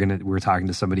like we're talking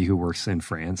to somebody who works in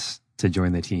France to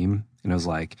join the team, and it was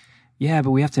like, yeah,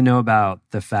 but we have to know about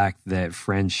the fact that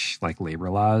French like labor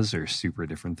laws are super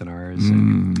different than ours,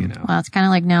 and Well, it's kind of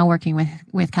like now working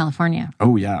with California.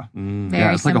 Oh yeah, Very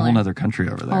yeah. It's like a whole similar. other country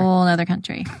over there. Whole other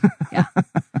country. Yeah.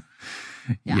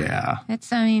 Yeah.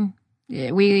 It's, I mean,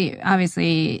 we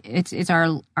obviously it's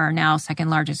our now second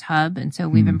largest hub, and so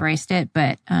we've embraced it,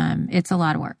 but it's a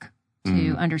lot of work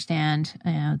to understand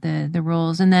the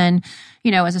rules. And then,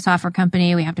 as a software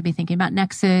company, we have to be thinking about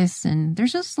Nexus, and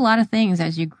there's just a lot of things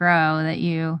as you grow that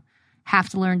you have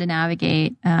to learn to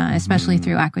navigate, especially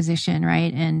through acquisition,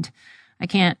 right? And I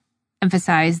can't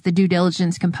emphasize the due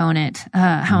diligence component,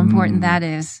 how important that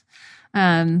is,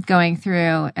 going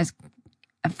through as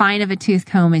fine of a tooth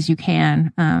comb as you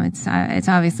can. It's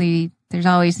obviously, there's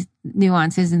always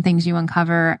nuances and things you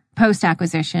uncover post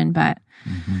acquisition, but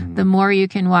the more you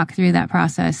can walk through that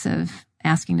process of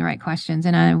asking the right questions.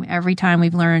 And every time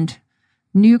we've learned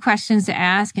new questions to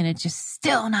ask, and it's just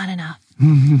still not enough.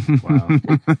 Wow.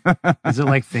 Is it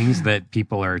like things that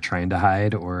people are trying to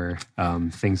hide, or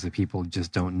things that people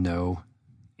just don't know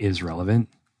is relevant?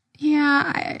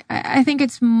 Yeah, I think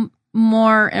it's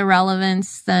more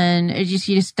irrelevance than you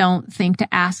just don't think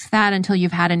to ask that until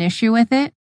you've had an issue with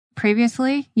it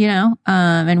previously,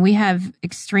 and we have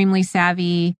extremely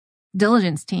savvy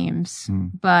diligence teams,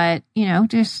 but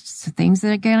just things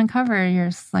that get uncovered, you're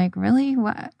just like, really?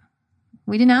 What?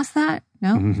 We didn't ask that?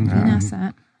 No, we didn't ask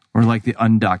that. Or like the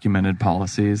undocumented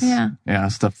policies. Yeah,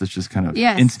 stuff that's just kind of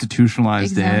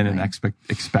institutionalized in and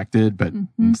expected, but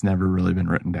it's never really been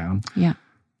written down. Yeah.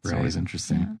 It's always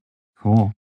interesting.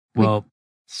 Cool. Well,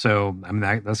 so I mean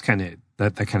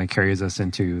that kind of carries us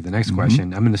into the next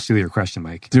question. I'm going to steal your question,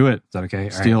 Mike. Do it. Is that okay?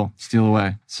 All right. Steal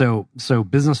away. So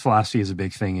business philosophy is a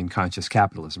big thing in conscious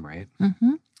capitalism, right?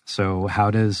 Mm-hmm. So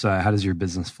how does your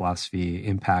business philosophy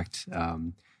impact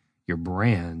your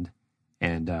brand,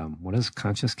 and what does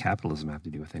conscious capitalism have to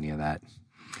do with any of that?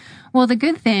 Well, the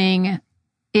good thing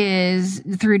is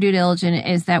through due diligence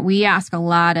is that we ask a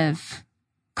lot of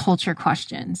culture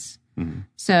questions.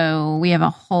 So we have a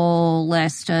whole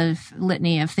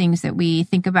litany of things that we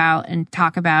think about and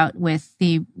talk about with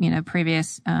the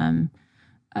previous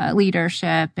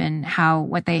leadership, and how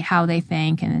they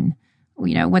think, and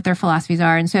what their philosophies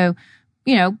are. And so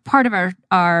part of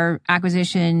our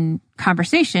acquisition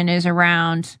conversation is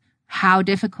around how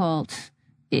difficult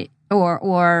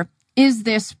or is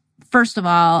this, first of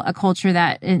all, a culture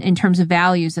that in terms of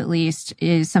values at least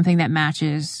is something that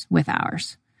matches with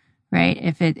ours. Right?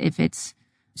 If it's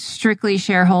strictly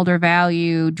shareholder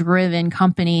value driven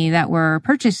company that we're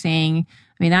purchasing,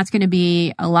 I mean, that's going to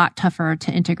be a lot tougher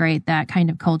to integrate that kind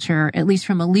of culture, at least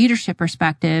from a leadership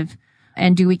perspective.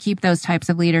 And do we keep those types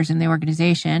of leaders in the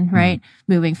organization, right?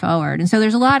 Moving forward. And so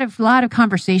there's a lot of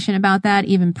conversation about that,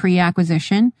 even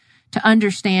pre-acquisition, to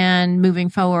understand moving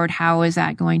forward, how is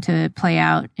that going to play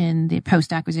out in the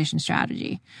post-acquisition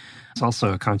strategy? It's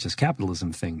also a conscious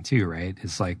capitalism thing too, right?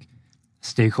 It's like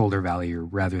stakeholder value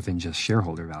rather than just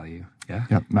shareholder value. Yeah.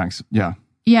 Yeah, Max. Yeah.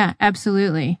 Yeah,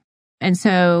 absolutely. And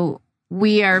so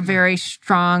we are a very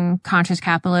strong conscious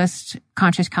capitalist,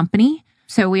 conscious company.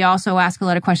 So we also ask a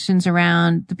lot of questions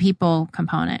around the people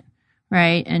component,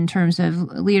 right? In terms of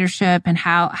leadership and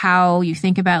how you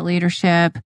think about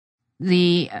leadership,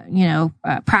 the,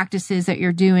 practices that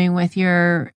you're doing with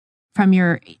from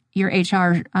your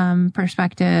HR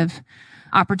perspective,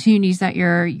 opportunities that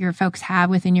your folks have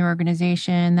within your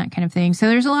organization, that kind of thing. So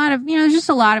there's a lot of, there's just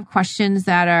a lot of questions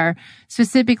that are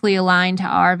specifically aligned to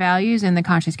our values and the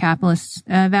conscious capitalist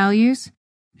values.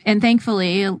 And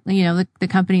thankfully, the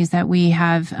companies that we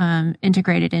have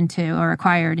integrated into or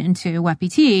acquired into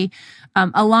WebPT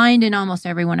aligned in almost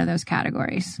every one of those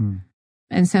categories.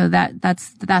 And so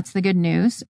that's the good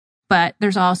news. But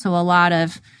there's also a lot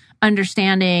of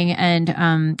understanding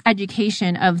and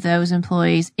education of those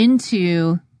employees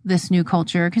into this new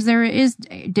culture, because there is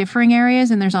differing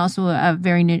areas, and there's also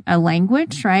a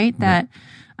language, right, that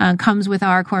comes with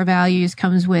our core values,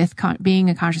 comes with being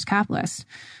a conscious capitalist.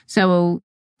 So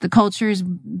the culture is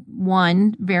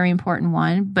one very important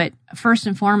one, but first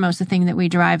and foremost, the thing that we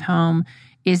drive home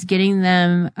is getting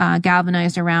them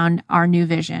galvanized around our new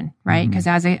vision, right? Because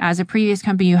as a previous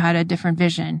company, you had a different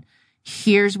vision.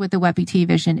 Here's what the WebPT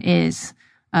vision is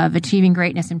of achieving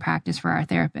greatness in practice for our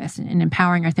therapists and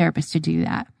empowering our therapists to do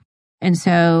that. And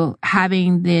so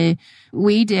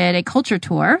we did a culture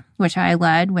tour, which I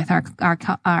led with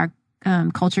our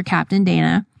culture captain,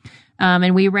 Dana.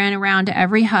 And we ran around to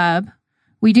every hub.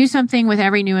 We do something with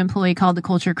every new employee called the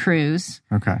Culture Cruise.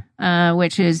 Okay.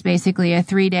 Which is basically a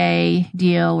 3-day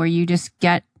deal where you just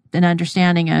get an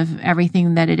understanding of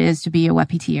everything that it is to be a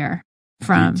WebPTer.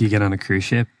 Do you get on a cruise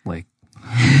ship? Like,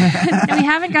 no, we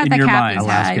haven't got in that your captain's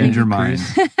mind, hat. in your mind.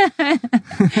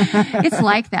 It's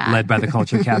like that. Led by the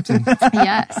culture captain.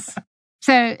 Yes.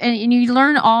 So, and you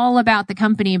learn all about the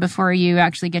company before you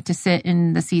actually get to sit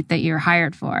in the seat that you're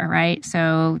hired for, right?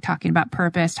 So talking about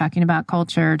purpose, talking about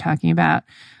culture, talking about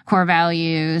core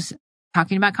values,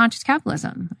 talking about conscious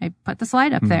capitalism. I put the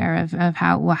slide up there of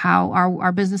how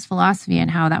our business philosophy and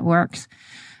how that works.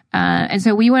 And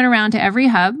so we went around to every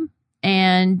hub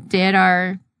and did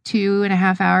our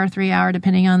 2.5 hour, 3 hour,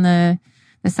 depending on the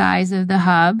size of the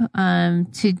hub,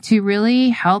 to really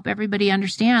help everybody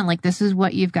understand, like, this is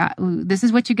what you got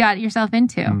yourself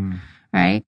into,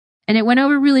 right? And it went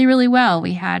over really, really well.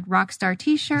 We had Rockstar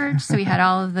t-shirts. So we had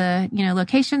all of the,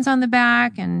 locations on the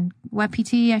back, and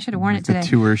WebPT. I should have worn it today. The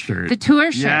tour shirt. The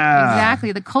tour shirt. Yeah.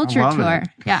 Exactly. The culture tour. It.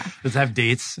 Yeah. Does it have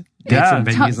dates? Yeah. And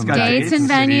venues on the back. Dates and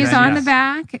venues on the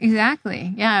back.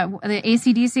 Exactly. Yeah. The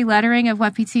AC/DC lettering of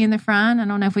WebPT in the front. I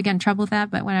don't know if we get in trouble with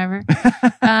that, but whatever.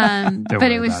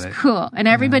 But it was cool. And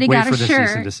everybody got a shirt.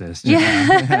 Cease and desist.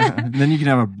 Yeah. And then you can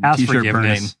have a t-shirt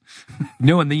burning.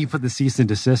 No, and then you put the cease and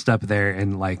desist up there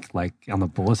and like on the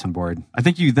bulletin board. I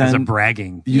think you then as a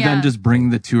bragging. You then just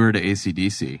bring the tour to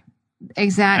AC/DC.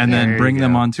 Exactly. And then bring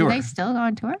them on tour. Do they still go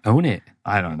on tour? Own it.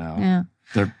 I don't know. Yeah.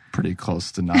 They're pretty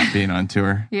close to not being on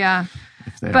tour. Yeah.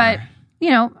 If they but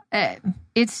are.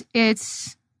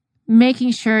 It's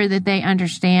making sure that they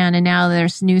understand, and now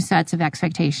there's new sets of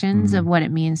expectations of what it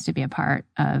means to be a part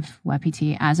of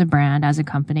WebPT as a brand, as a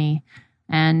company,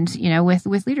 and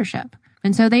with leadership.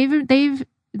 And so they've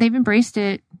embraced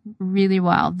it really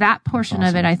well. That portion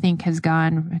of it, I think, has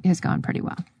gone pretty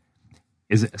well.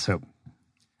 Is it so?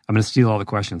 I'm going to steal all the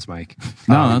questions, Mike.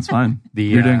 No, that's fine.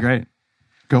 You're doing great.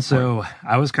 Go for it. So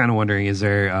I was kind of wondering, is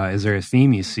there a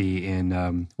theme you see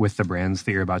in with the brands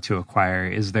that you're about to acquire?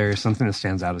 Is there something that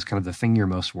stands out as kind of the thing you're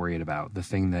most worried about? The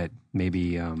thing that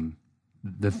maybe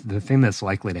the thing that's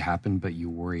likely to happen, but you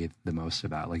worry the most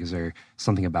about? Like, is there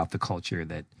something about the culture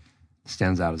that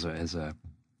stands out as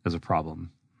a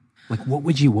problem? Like, what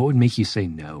would make you say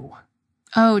no?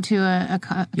 Oh, to a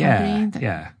company?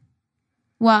 Yeah.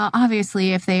 Well,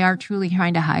 obviously, if they are truly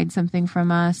trying to hide something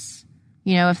from us,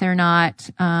 if they're not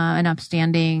an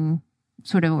upstanding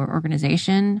sort of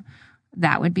organization,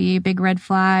 that would be a big red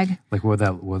flag. Like, what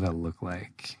would that look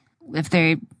like? If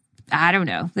I don't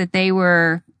know, that they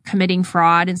were committing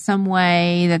fraud in some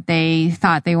way, that they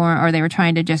thought they weren't, or they were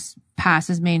trying to just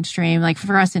pass as mainstream. Like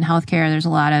for us in healthcare, there's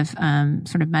a lot of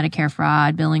sort of Medicare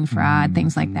fraud, billing fraud,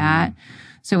 things like that.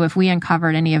 So if we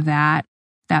uncovered any of that,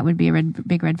 that would be a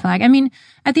big red flag. I mean,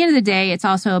 at the end of the day, it's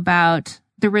also about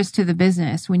the risk to the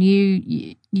business. When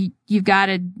you've got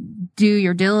to do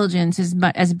your diligence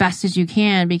as best as you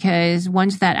can, because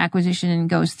once that acquisition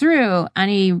goes through,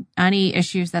 any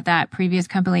issues that previous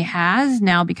company has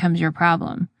now becomes your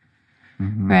problem.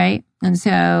 right? And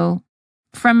so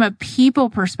from a people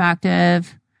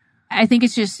perspective, I think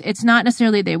it's not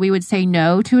necessarily that we would say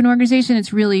no to an organization.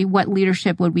 It's really what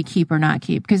leadership would we keep or not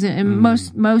keep. Because in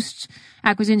most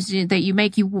acquisitions that you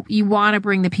make, you want to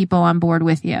bring the people on board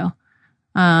with you.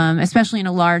 Especially in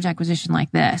a large acquisition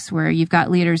like this, where you've got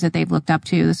leaders that they've looked up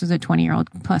to. This was a 20-year-old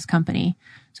plus company.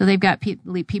 So they've got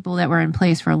people that were in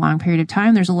place for a long period of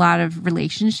time. There's a lot of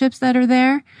relationships that are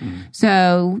there.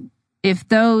 So if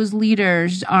those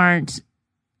leaders aren't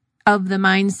of the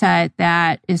mindset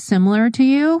that is similar to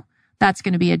you, that's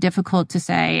going to be difficult to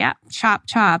say, yeah, chop,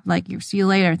 like, see you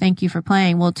later. Thank you for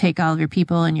playing. We'll take all of your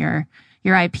people and your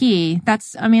IP.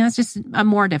 That's just a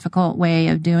more difficult way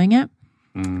of doing it.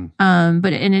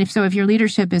 If your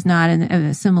leadership is not in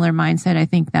a similar mindset, I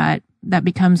think that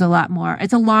becomes a lot more,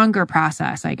 it's a longer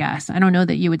process, I guess. I don't know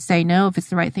that you would say no if it's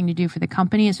the right thing to do for the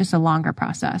company. It's just a longer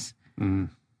process.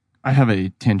 I have a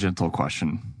tangential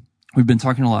question. We've been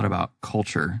talking a lot about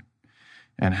culture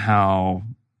and how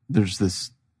there's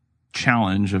this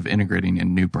challenge of integrating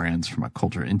in new brands from a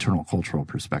internal cultural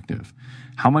perspective.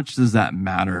 How much does that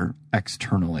matter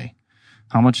externally?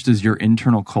 How much does your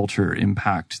internal culture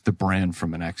impact the brand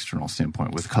from an external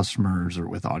standpoint with customers or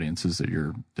with audiences that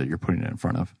you're putting it in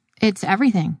front of? It's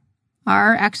everything.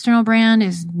 Our external brand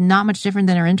is not much different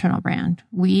than our internal brand.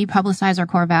 We publicize our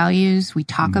core values. We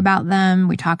talk about them.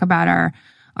 We talk about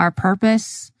our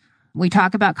purpose. We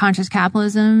talk about conscious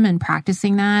capitalism and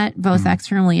practicing that both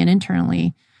externally and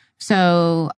internally.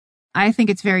 So I think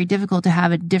it's very difficult to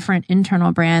have a different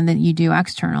internal brand than you do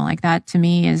external. Like that to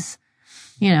me is,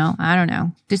 I don't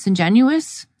know,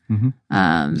 disingenuous.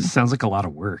 Sounds like a lot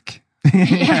of work.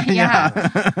 Yeah.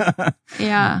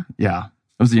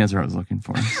 That was the answer I was looking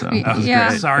for. So that was Yeah.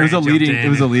 great. Sorry, it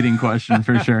was a leading question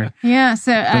for sure. Yeah.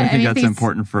 So But I think that's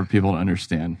important for people to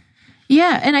understand.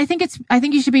 Yeah. And I think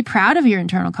you should be proud of your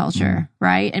internal culture,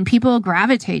 right? And people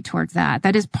gravitate towards that.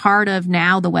 That is part of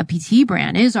now the WebPT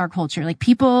brand is our culture. Like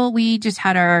we just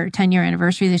had our 10-year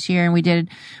anniversary this year and we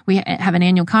have an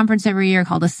annual conference every year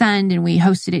called Ascend, and we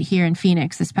hosted it here in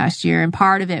Phoenix this past year. And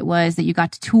part of it was that you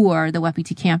got to tour the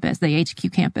WebPT campus, the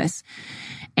HQ campus.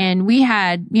 And we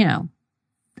had,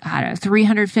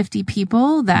 350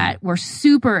 people that were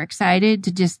super excited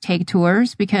to just take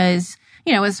tours because,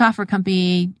 with a software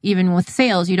company, even with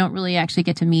sales, you don't really actually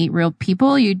get to meet real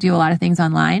people. You do a lot of things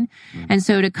online. And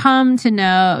so to come to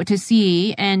know, to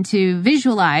see, and to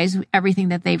visualize everything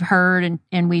that they've heard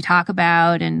and we talk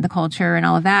about and the culture and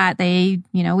all of that, we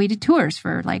did tours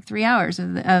for like 3 hours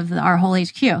of our whole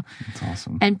HQ. That's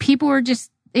awesome. And people were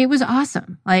it was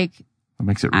awesome. Like, it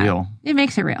makes it real. It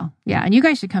makes it real. Yeah. And you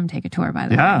guys should come take a tour, by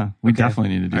the way. Yeah, we definitely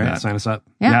need to do All right, that. sign us up.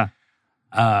 Yeah.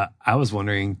 I was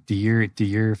wondering, do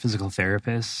your physical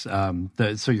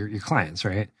therapists, so your clients,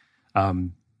 right? Do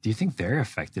you think they're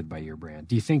affected by your brand?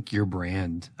 Do you think your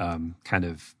brand kind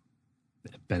of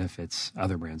benefits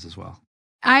other brands as well?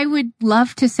 I would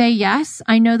love to say yes.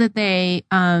 I know that they.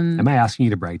 Am I asking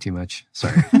you to brag too much?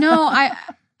 Sorry. No,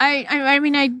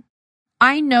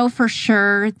 I know for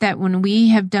sure that when we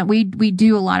have done, we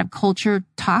do a lot of culture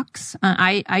talks.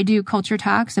 I do culture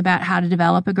talks about how to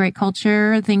develop a great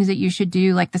culture, things that you should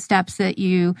do, like the steps that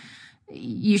you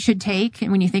should take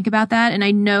when you think about that. And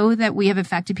I know that we have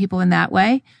affected people in that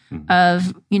way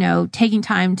of, taking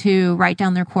time to write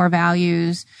down their core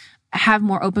values, have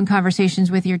more open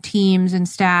conversations with your teams and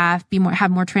staff,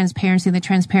 have more transparency. The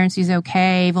transparency is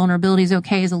okay. Vulnerability is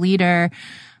okay as a leader.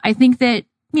 I think that,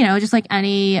 just like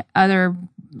any other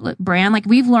brand, like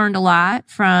we've learned a lot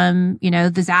from, the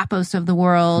Zappos of the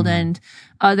world and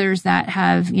others that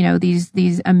have,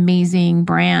 these amazing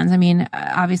brands. I mean,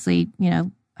 obviously,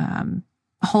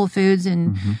 Whole Foods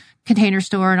and Container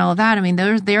Store and all of that. I mean,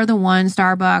 they're the ones,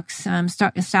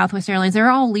 Starbucks, Southwest Airlines,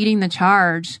 they're all leading the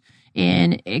charge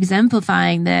in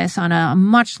exemplifying this on a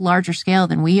much larger scale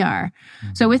than we are.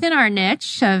 So within our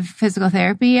niche of physical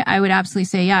therapy, I would absolutely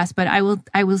say yes, but I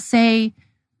will say,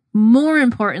 more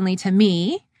importantly to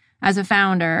me as a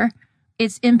founder,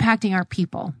 it's impacting our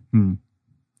people.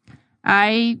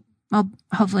 I'll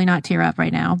hopefully not tear up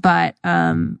right now, but,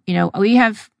 we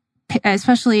have,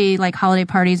 especially like holiday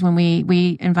parties when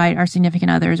we invite our significant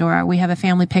others, or we have a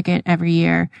family picket every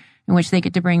year in which they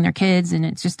get to bring their kids. And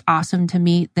it's just awesome to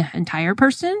meet the entire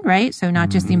person, right? So not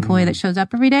just the employee that shows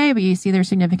up every day, but you see their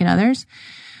significant others.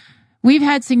 We've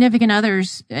had significant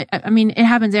others. I mean, it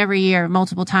happens every year,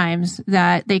 multiple times,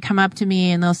 that they come up to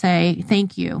me and they'll say,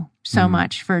 thank you so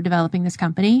much for developing this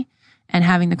company and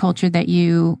having the culture that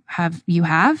you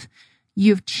have.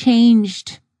 You've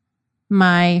changed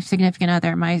my significant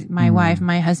other, my wife,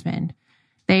 my husband.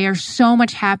 They are so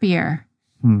much happier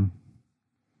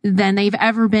than they've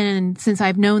ever been since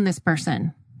I've known this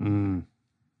person.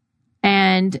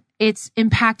 And it's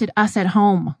impacted us at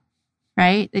home,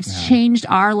 right? It's changed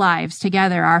our lives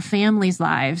together, our families'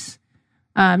 lives.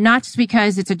 Not just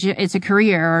because it's a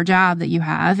career or a job that you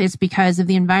have, it's because of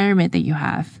the environment that you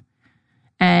have.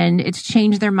 And it's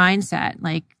changed their mindset.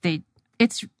 Like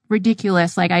it's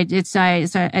ridiculous. Like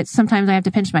sometimes I have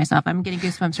to pinch myself. I'm getting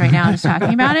goosebumps right now just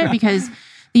talking about it, because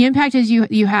the impact is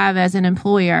you have as an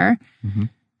employer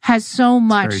has so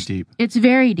much. It's very deep. It's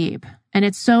very deep. And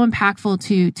it's so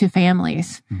impactful to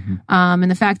families.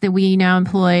 And the fact that we now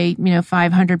employ,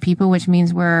 500 people, which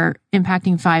means we're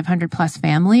impacting 500 plus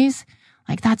families,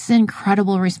 like that's an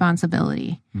incredible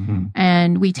responsibility.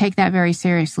 And we take that very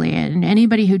seriously. And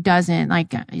anybody who doesn't,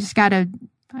 like, you just gotta,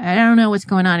 I don't know what's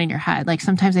going on in your head. Like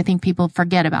sometimes I think people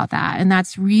forget about that. And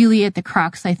that's really at the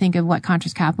crux, I think, of what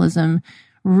conscious capitalism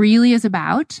really is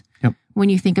about. When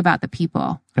you think about the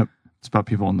people. It's about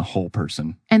people and the whole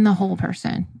person. And the whole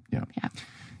person. Yeah.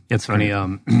 It's funny.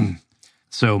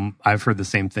 So I've heard the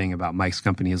same thing about Mike's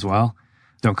company as well.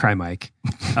 Don't cry, Mike.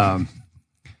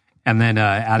 And then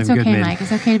Adam It's okay, Goodman. Mike.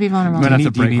 It's okay to be vulnerable. I'm gonna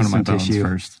have to Do you break need one of my some bones tissue?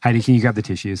 first. Heidi, can you grab the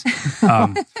tissues?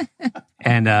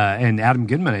 And Adam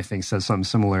Goodman, I think, says something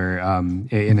similar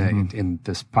in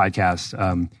this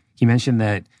podcast. He mentioned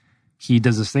that he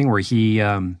does this thing where he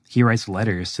writes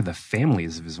letters to the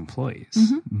families of his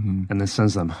employees and then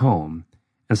sends them home,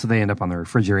 and so they end up on the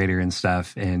refrigerator and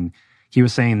stuff. And he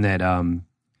was saying that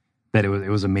that it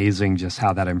was amazing just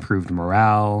how that improved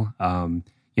morale.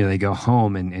 They go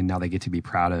home and now they get to be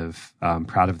proud of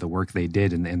the work they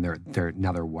did, and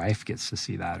their wife gets to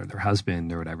see that, or their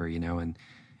husband or whatever, No,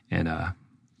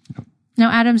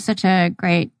 Adam's such a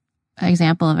great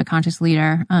example of a conscious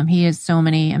leader. He has so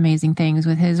many amazing things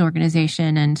with his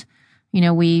organization, and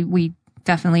we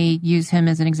definitely use him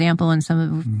as an example, and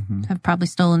have probably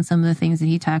stolen some of the things that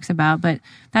he talks about. But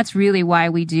that's really why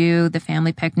we do the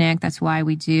family picnic. That's why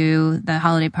we do the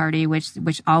holiday party,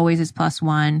 which always is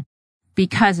 +1.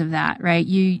 Because of that, right?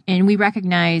 And we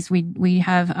recognize we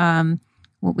have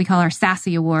what we call our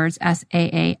SASY awards,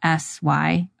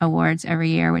 SAASY awards every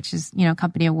year, which is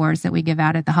company awards that we give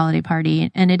out at the holiday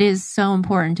party. And it is so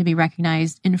important to be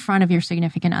recognized in front of your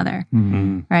significant other,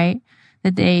 right?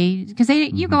 That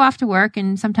you go off to work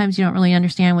and sometimes you don't really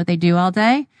understand what they do all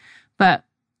day, but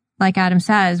like Adam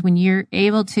says, when you're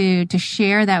able to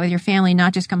share that with your family,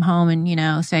 not just come home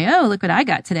and, say, oh, look what I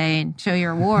got today and show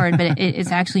your award, but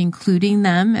it's actually including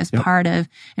them as part of,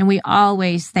 and we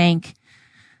always thank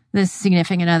the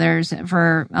significant others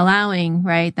for allowing,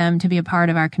 right, them to be a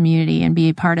part of our community and be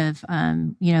a part of,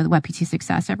 the WebPT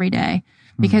success every day,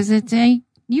 because it's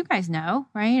you guys know,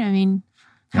 right? I mean,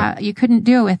 how you couldn't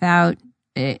do it without,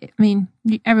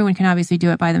 everyone can obviously do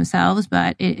it by themselves,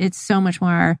 but it's so much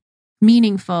more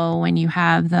meaningful when you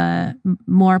have the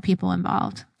more people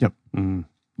involved. Yep.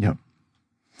 Yep.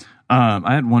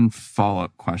 I had one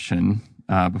follow-up question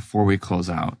before we close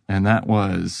out, and that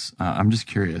was, I'm just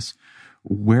curious,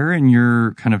 where in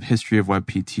your kind of history of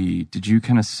WebPT did you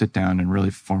kind of sit down and really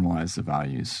formalize the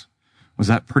values? Was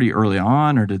that pretty early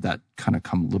on, or did that kind of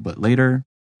come a little bit later?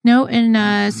 No,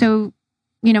 and so,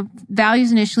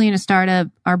 values initially in a startup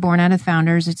are born out of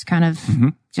founders. It's kind of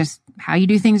just how you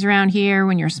do things around here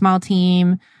when you're a small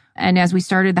team. And as we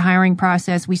started the hiring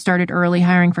process, we started early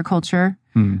hiring for culture.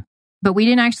 But we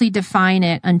didn't actually define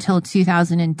it until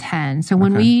 2010. So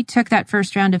when we took that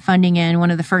first round of funding in, one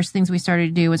of the first things we started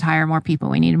to do was hire more people.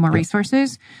 We needed more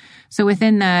resources. So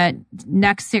within that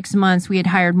next 6 months, we had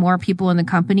hired more people in the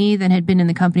company than had been in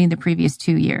the company the previous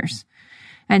 2 years.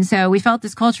 And so we felt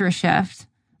this culture shift.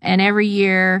 And every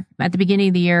year, at the beginning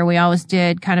of the year, we always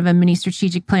did kind of a mini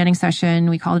strategic planning session.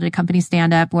 We called it a company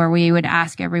stand-up, where we would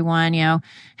ask everyone,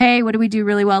 hey, what did we do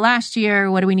really well last year?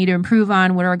 What do we need to improve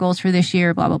on? What are our goals for this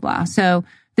year? Blah, blah, blah. So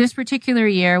this particular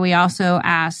year, we also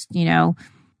asked,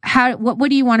 what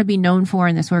do you want to be known for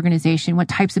in this organization? What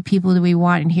types of people do we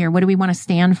want in here? What do we want to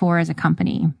stand for as a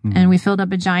company? And we filled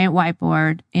up a giant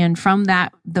whiteboard. And from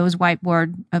those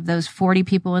whiteboard of those 40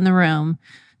 people in the room,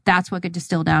 that's what could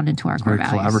distill down into our core values.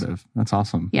 Very collaborative. That's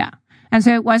awesome. Yeah. And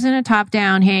so it wasn't a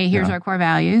top-down, hey, here's our core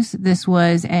values. This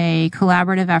was a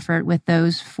collaborative effort with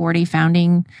those 40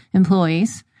 founding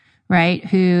employees, right,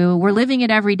 who were living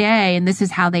it every day, and this is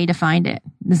how they defined it.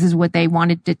 This is what they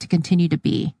wanted it to continue to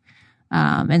be.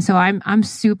 And so I'm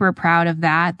super proud of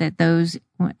that those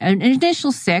an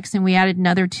initial 6, and we added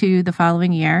another 2 the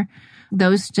following year.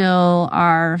 Those still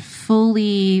are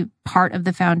fully part of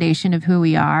the foundation of who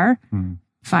we are.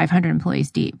 500 employees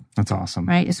deep. That's awesome.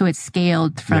 Right? So it's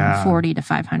scaled from 40 to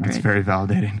 500. That's very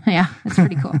validating. Yeah, that's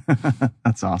pretty cool.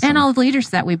 That's awesome. And all the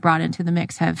leaders that we brought into the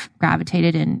mix have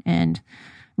gravitated and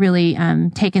really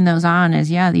taken those on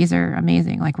as, yeah, these are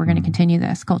amazing. Like, we're going to continue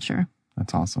this culture.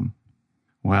 That's awesome.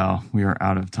 Well, we are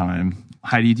out of time.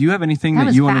 Heidi, do you have anything That that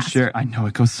was you want to fast. share? I know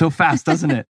it goes so fast,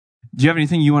 doesn't it? Do you have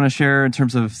anything you want to share in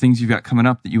terms of things you've got coming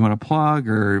up that you want to plug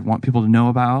or want people to know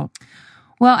about?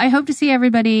 Well, I hope to see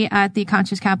everybody at the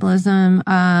Conscious Capitalism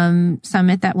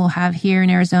Summit that we'll have here in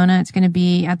Arizona. It's going to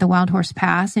be at the Wild Horse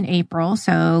Pass in April.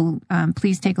 So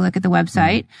please take a look at the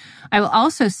website. I will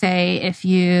also say, if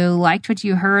you liked what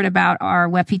you heard about our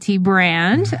WebPT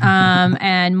brand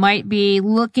and might be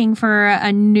looking for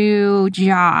a new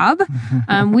job,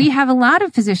 we have a lot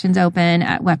of positions open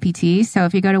at WebPT. So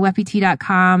if you go to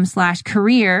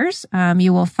webpt.com/careers,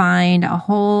 you will find a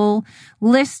whole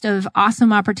list of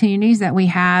awesome opportunities that we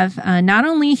have, not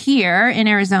only here in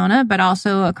Arizona, but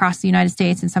also across the United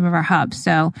States and some of our hubs.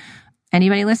 So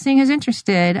anybody listening who's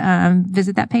interested,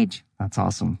 visit that page. That's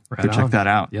awesome. Right Go check on. that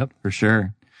out. Yep. For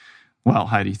sure. Well,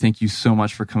 Heidi, thank you so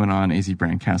much for coming on AZ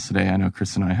Brandcast today. I know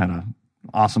Chris and I had an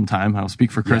awesome time. I'll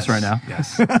speak for Chris right now.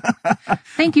 Yes.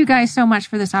 Thank you guys so much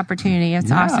for this opportunity.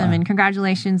 It's Yeah. awesome. And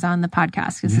congratulations on the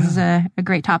podcast, because this is a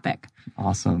great topic.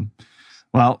 Awesome.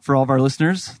 Well, for all of our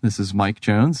listeners, this is Mike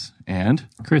Jones and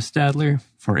Chris Stadler.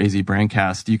 for AZ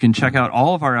Brandcast. You can check out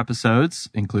all of our episodes,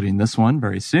 including this one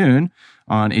very soon,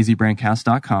 on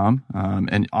azbrandcast.com.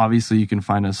 And obviously, you can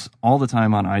find us all the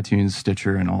time on iTunes,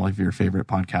 Stitcher, and all of your favorite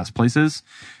podcast places.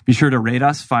 Be sure to rate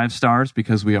us 5 stars,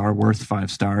 because we are worth 5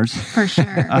 stars. For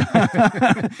sure.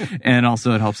 And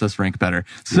also, it helps us rank better.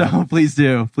 So please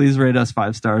do. Please rate us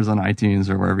 5 stars on iTunes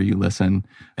or wherever you listen.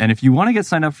 And if you want to get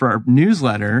signed up for our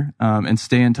newsletter and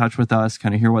stay in touch with us,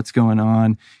 kind of hear what's going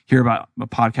on, hear about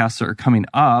podcasts that are coming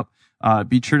up,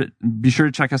 be sure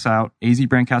to check us out,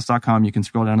 azbrandcast.com. You can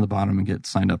scroll down to the bottom and get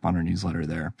signed up on our newsletter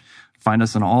there. Find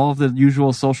us on all of the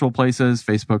usual social places,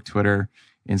 Facebook, Twitter,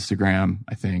 Instagram,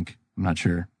 I think. I'm not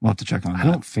sure. We'll have to check on that. I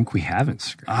don't think we have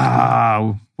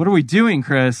Instagram. What are we doing,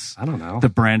 Chris? I don't know. The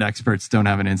brand experts don't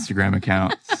have an Instagram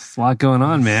account. There's a lot going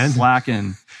on, man.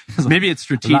 Slacking. Maybe it's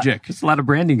strategic. There's a lot of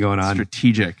branding going on.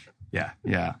 Strategic. Yeah.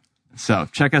 Yeah. So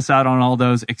check us out on all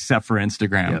those except for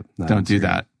Instagram. Yep, not Don't do Instagram.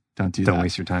 that. Don't do that. Don't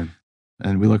waste your time.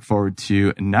 And we look forward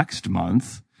to next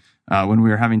month when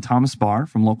we are having Thomas Barr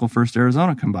from Local First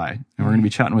Arizona come by. And we're going to be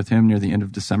chatting with him near the end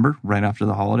of December, right after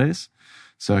the holidays.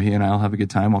 So he and I will have a good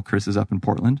time while Chris is up in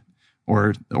Portland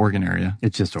or the Oregon area.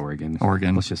 It's just Oregon.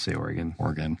 Oregon. Let's just say Oregon.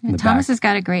 Oregon. And the Thomas back. has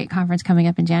got a great conference coming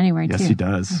up in January, Yes, too. he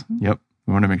does. Yep.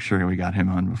 We want to make sure we got him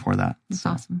on before that. That's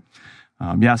awesome.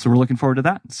 So we're looking forward to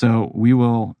that. So we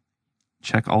will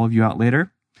check all of you out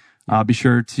later. Be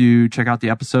sure to check out the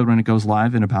episode when it goes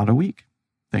live in about a week.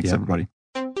 Thanks, Yep. everybody.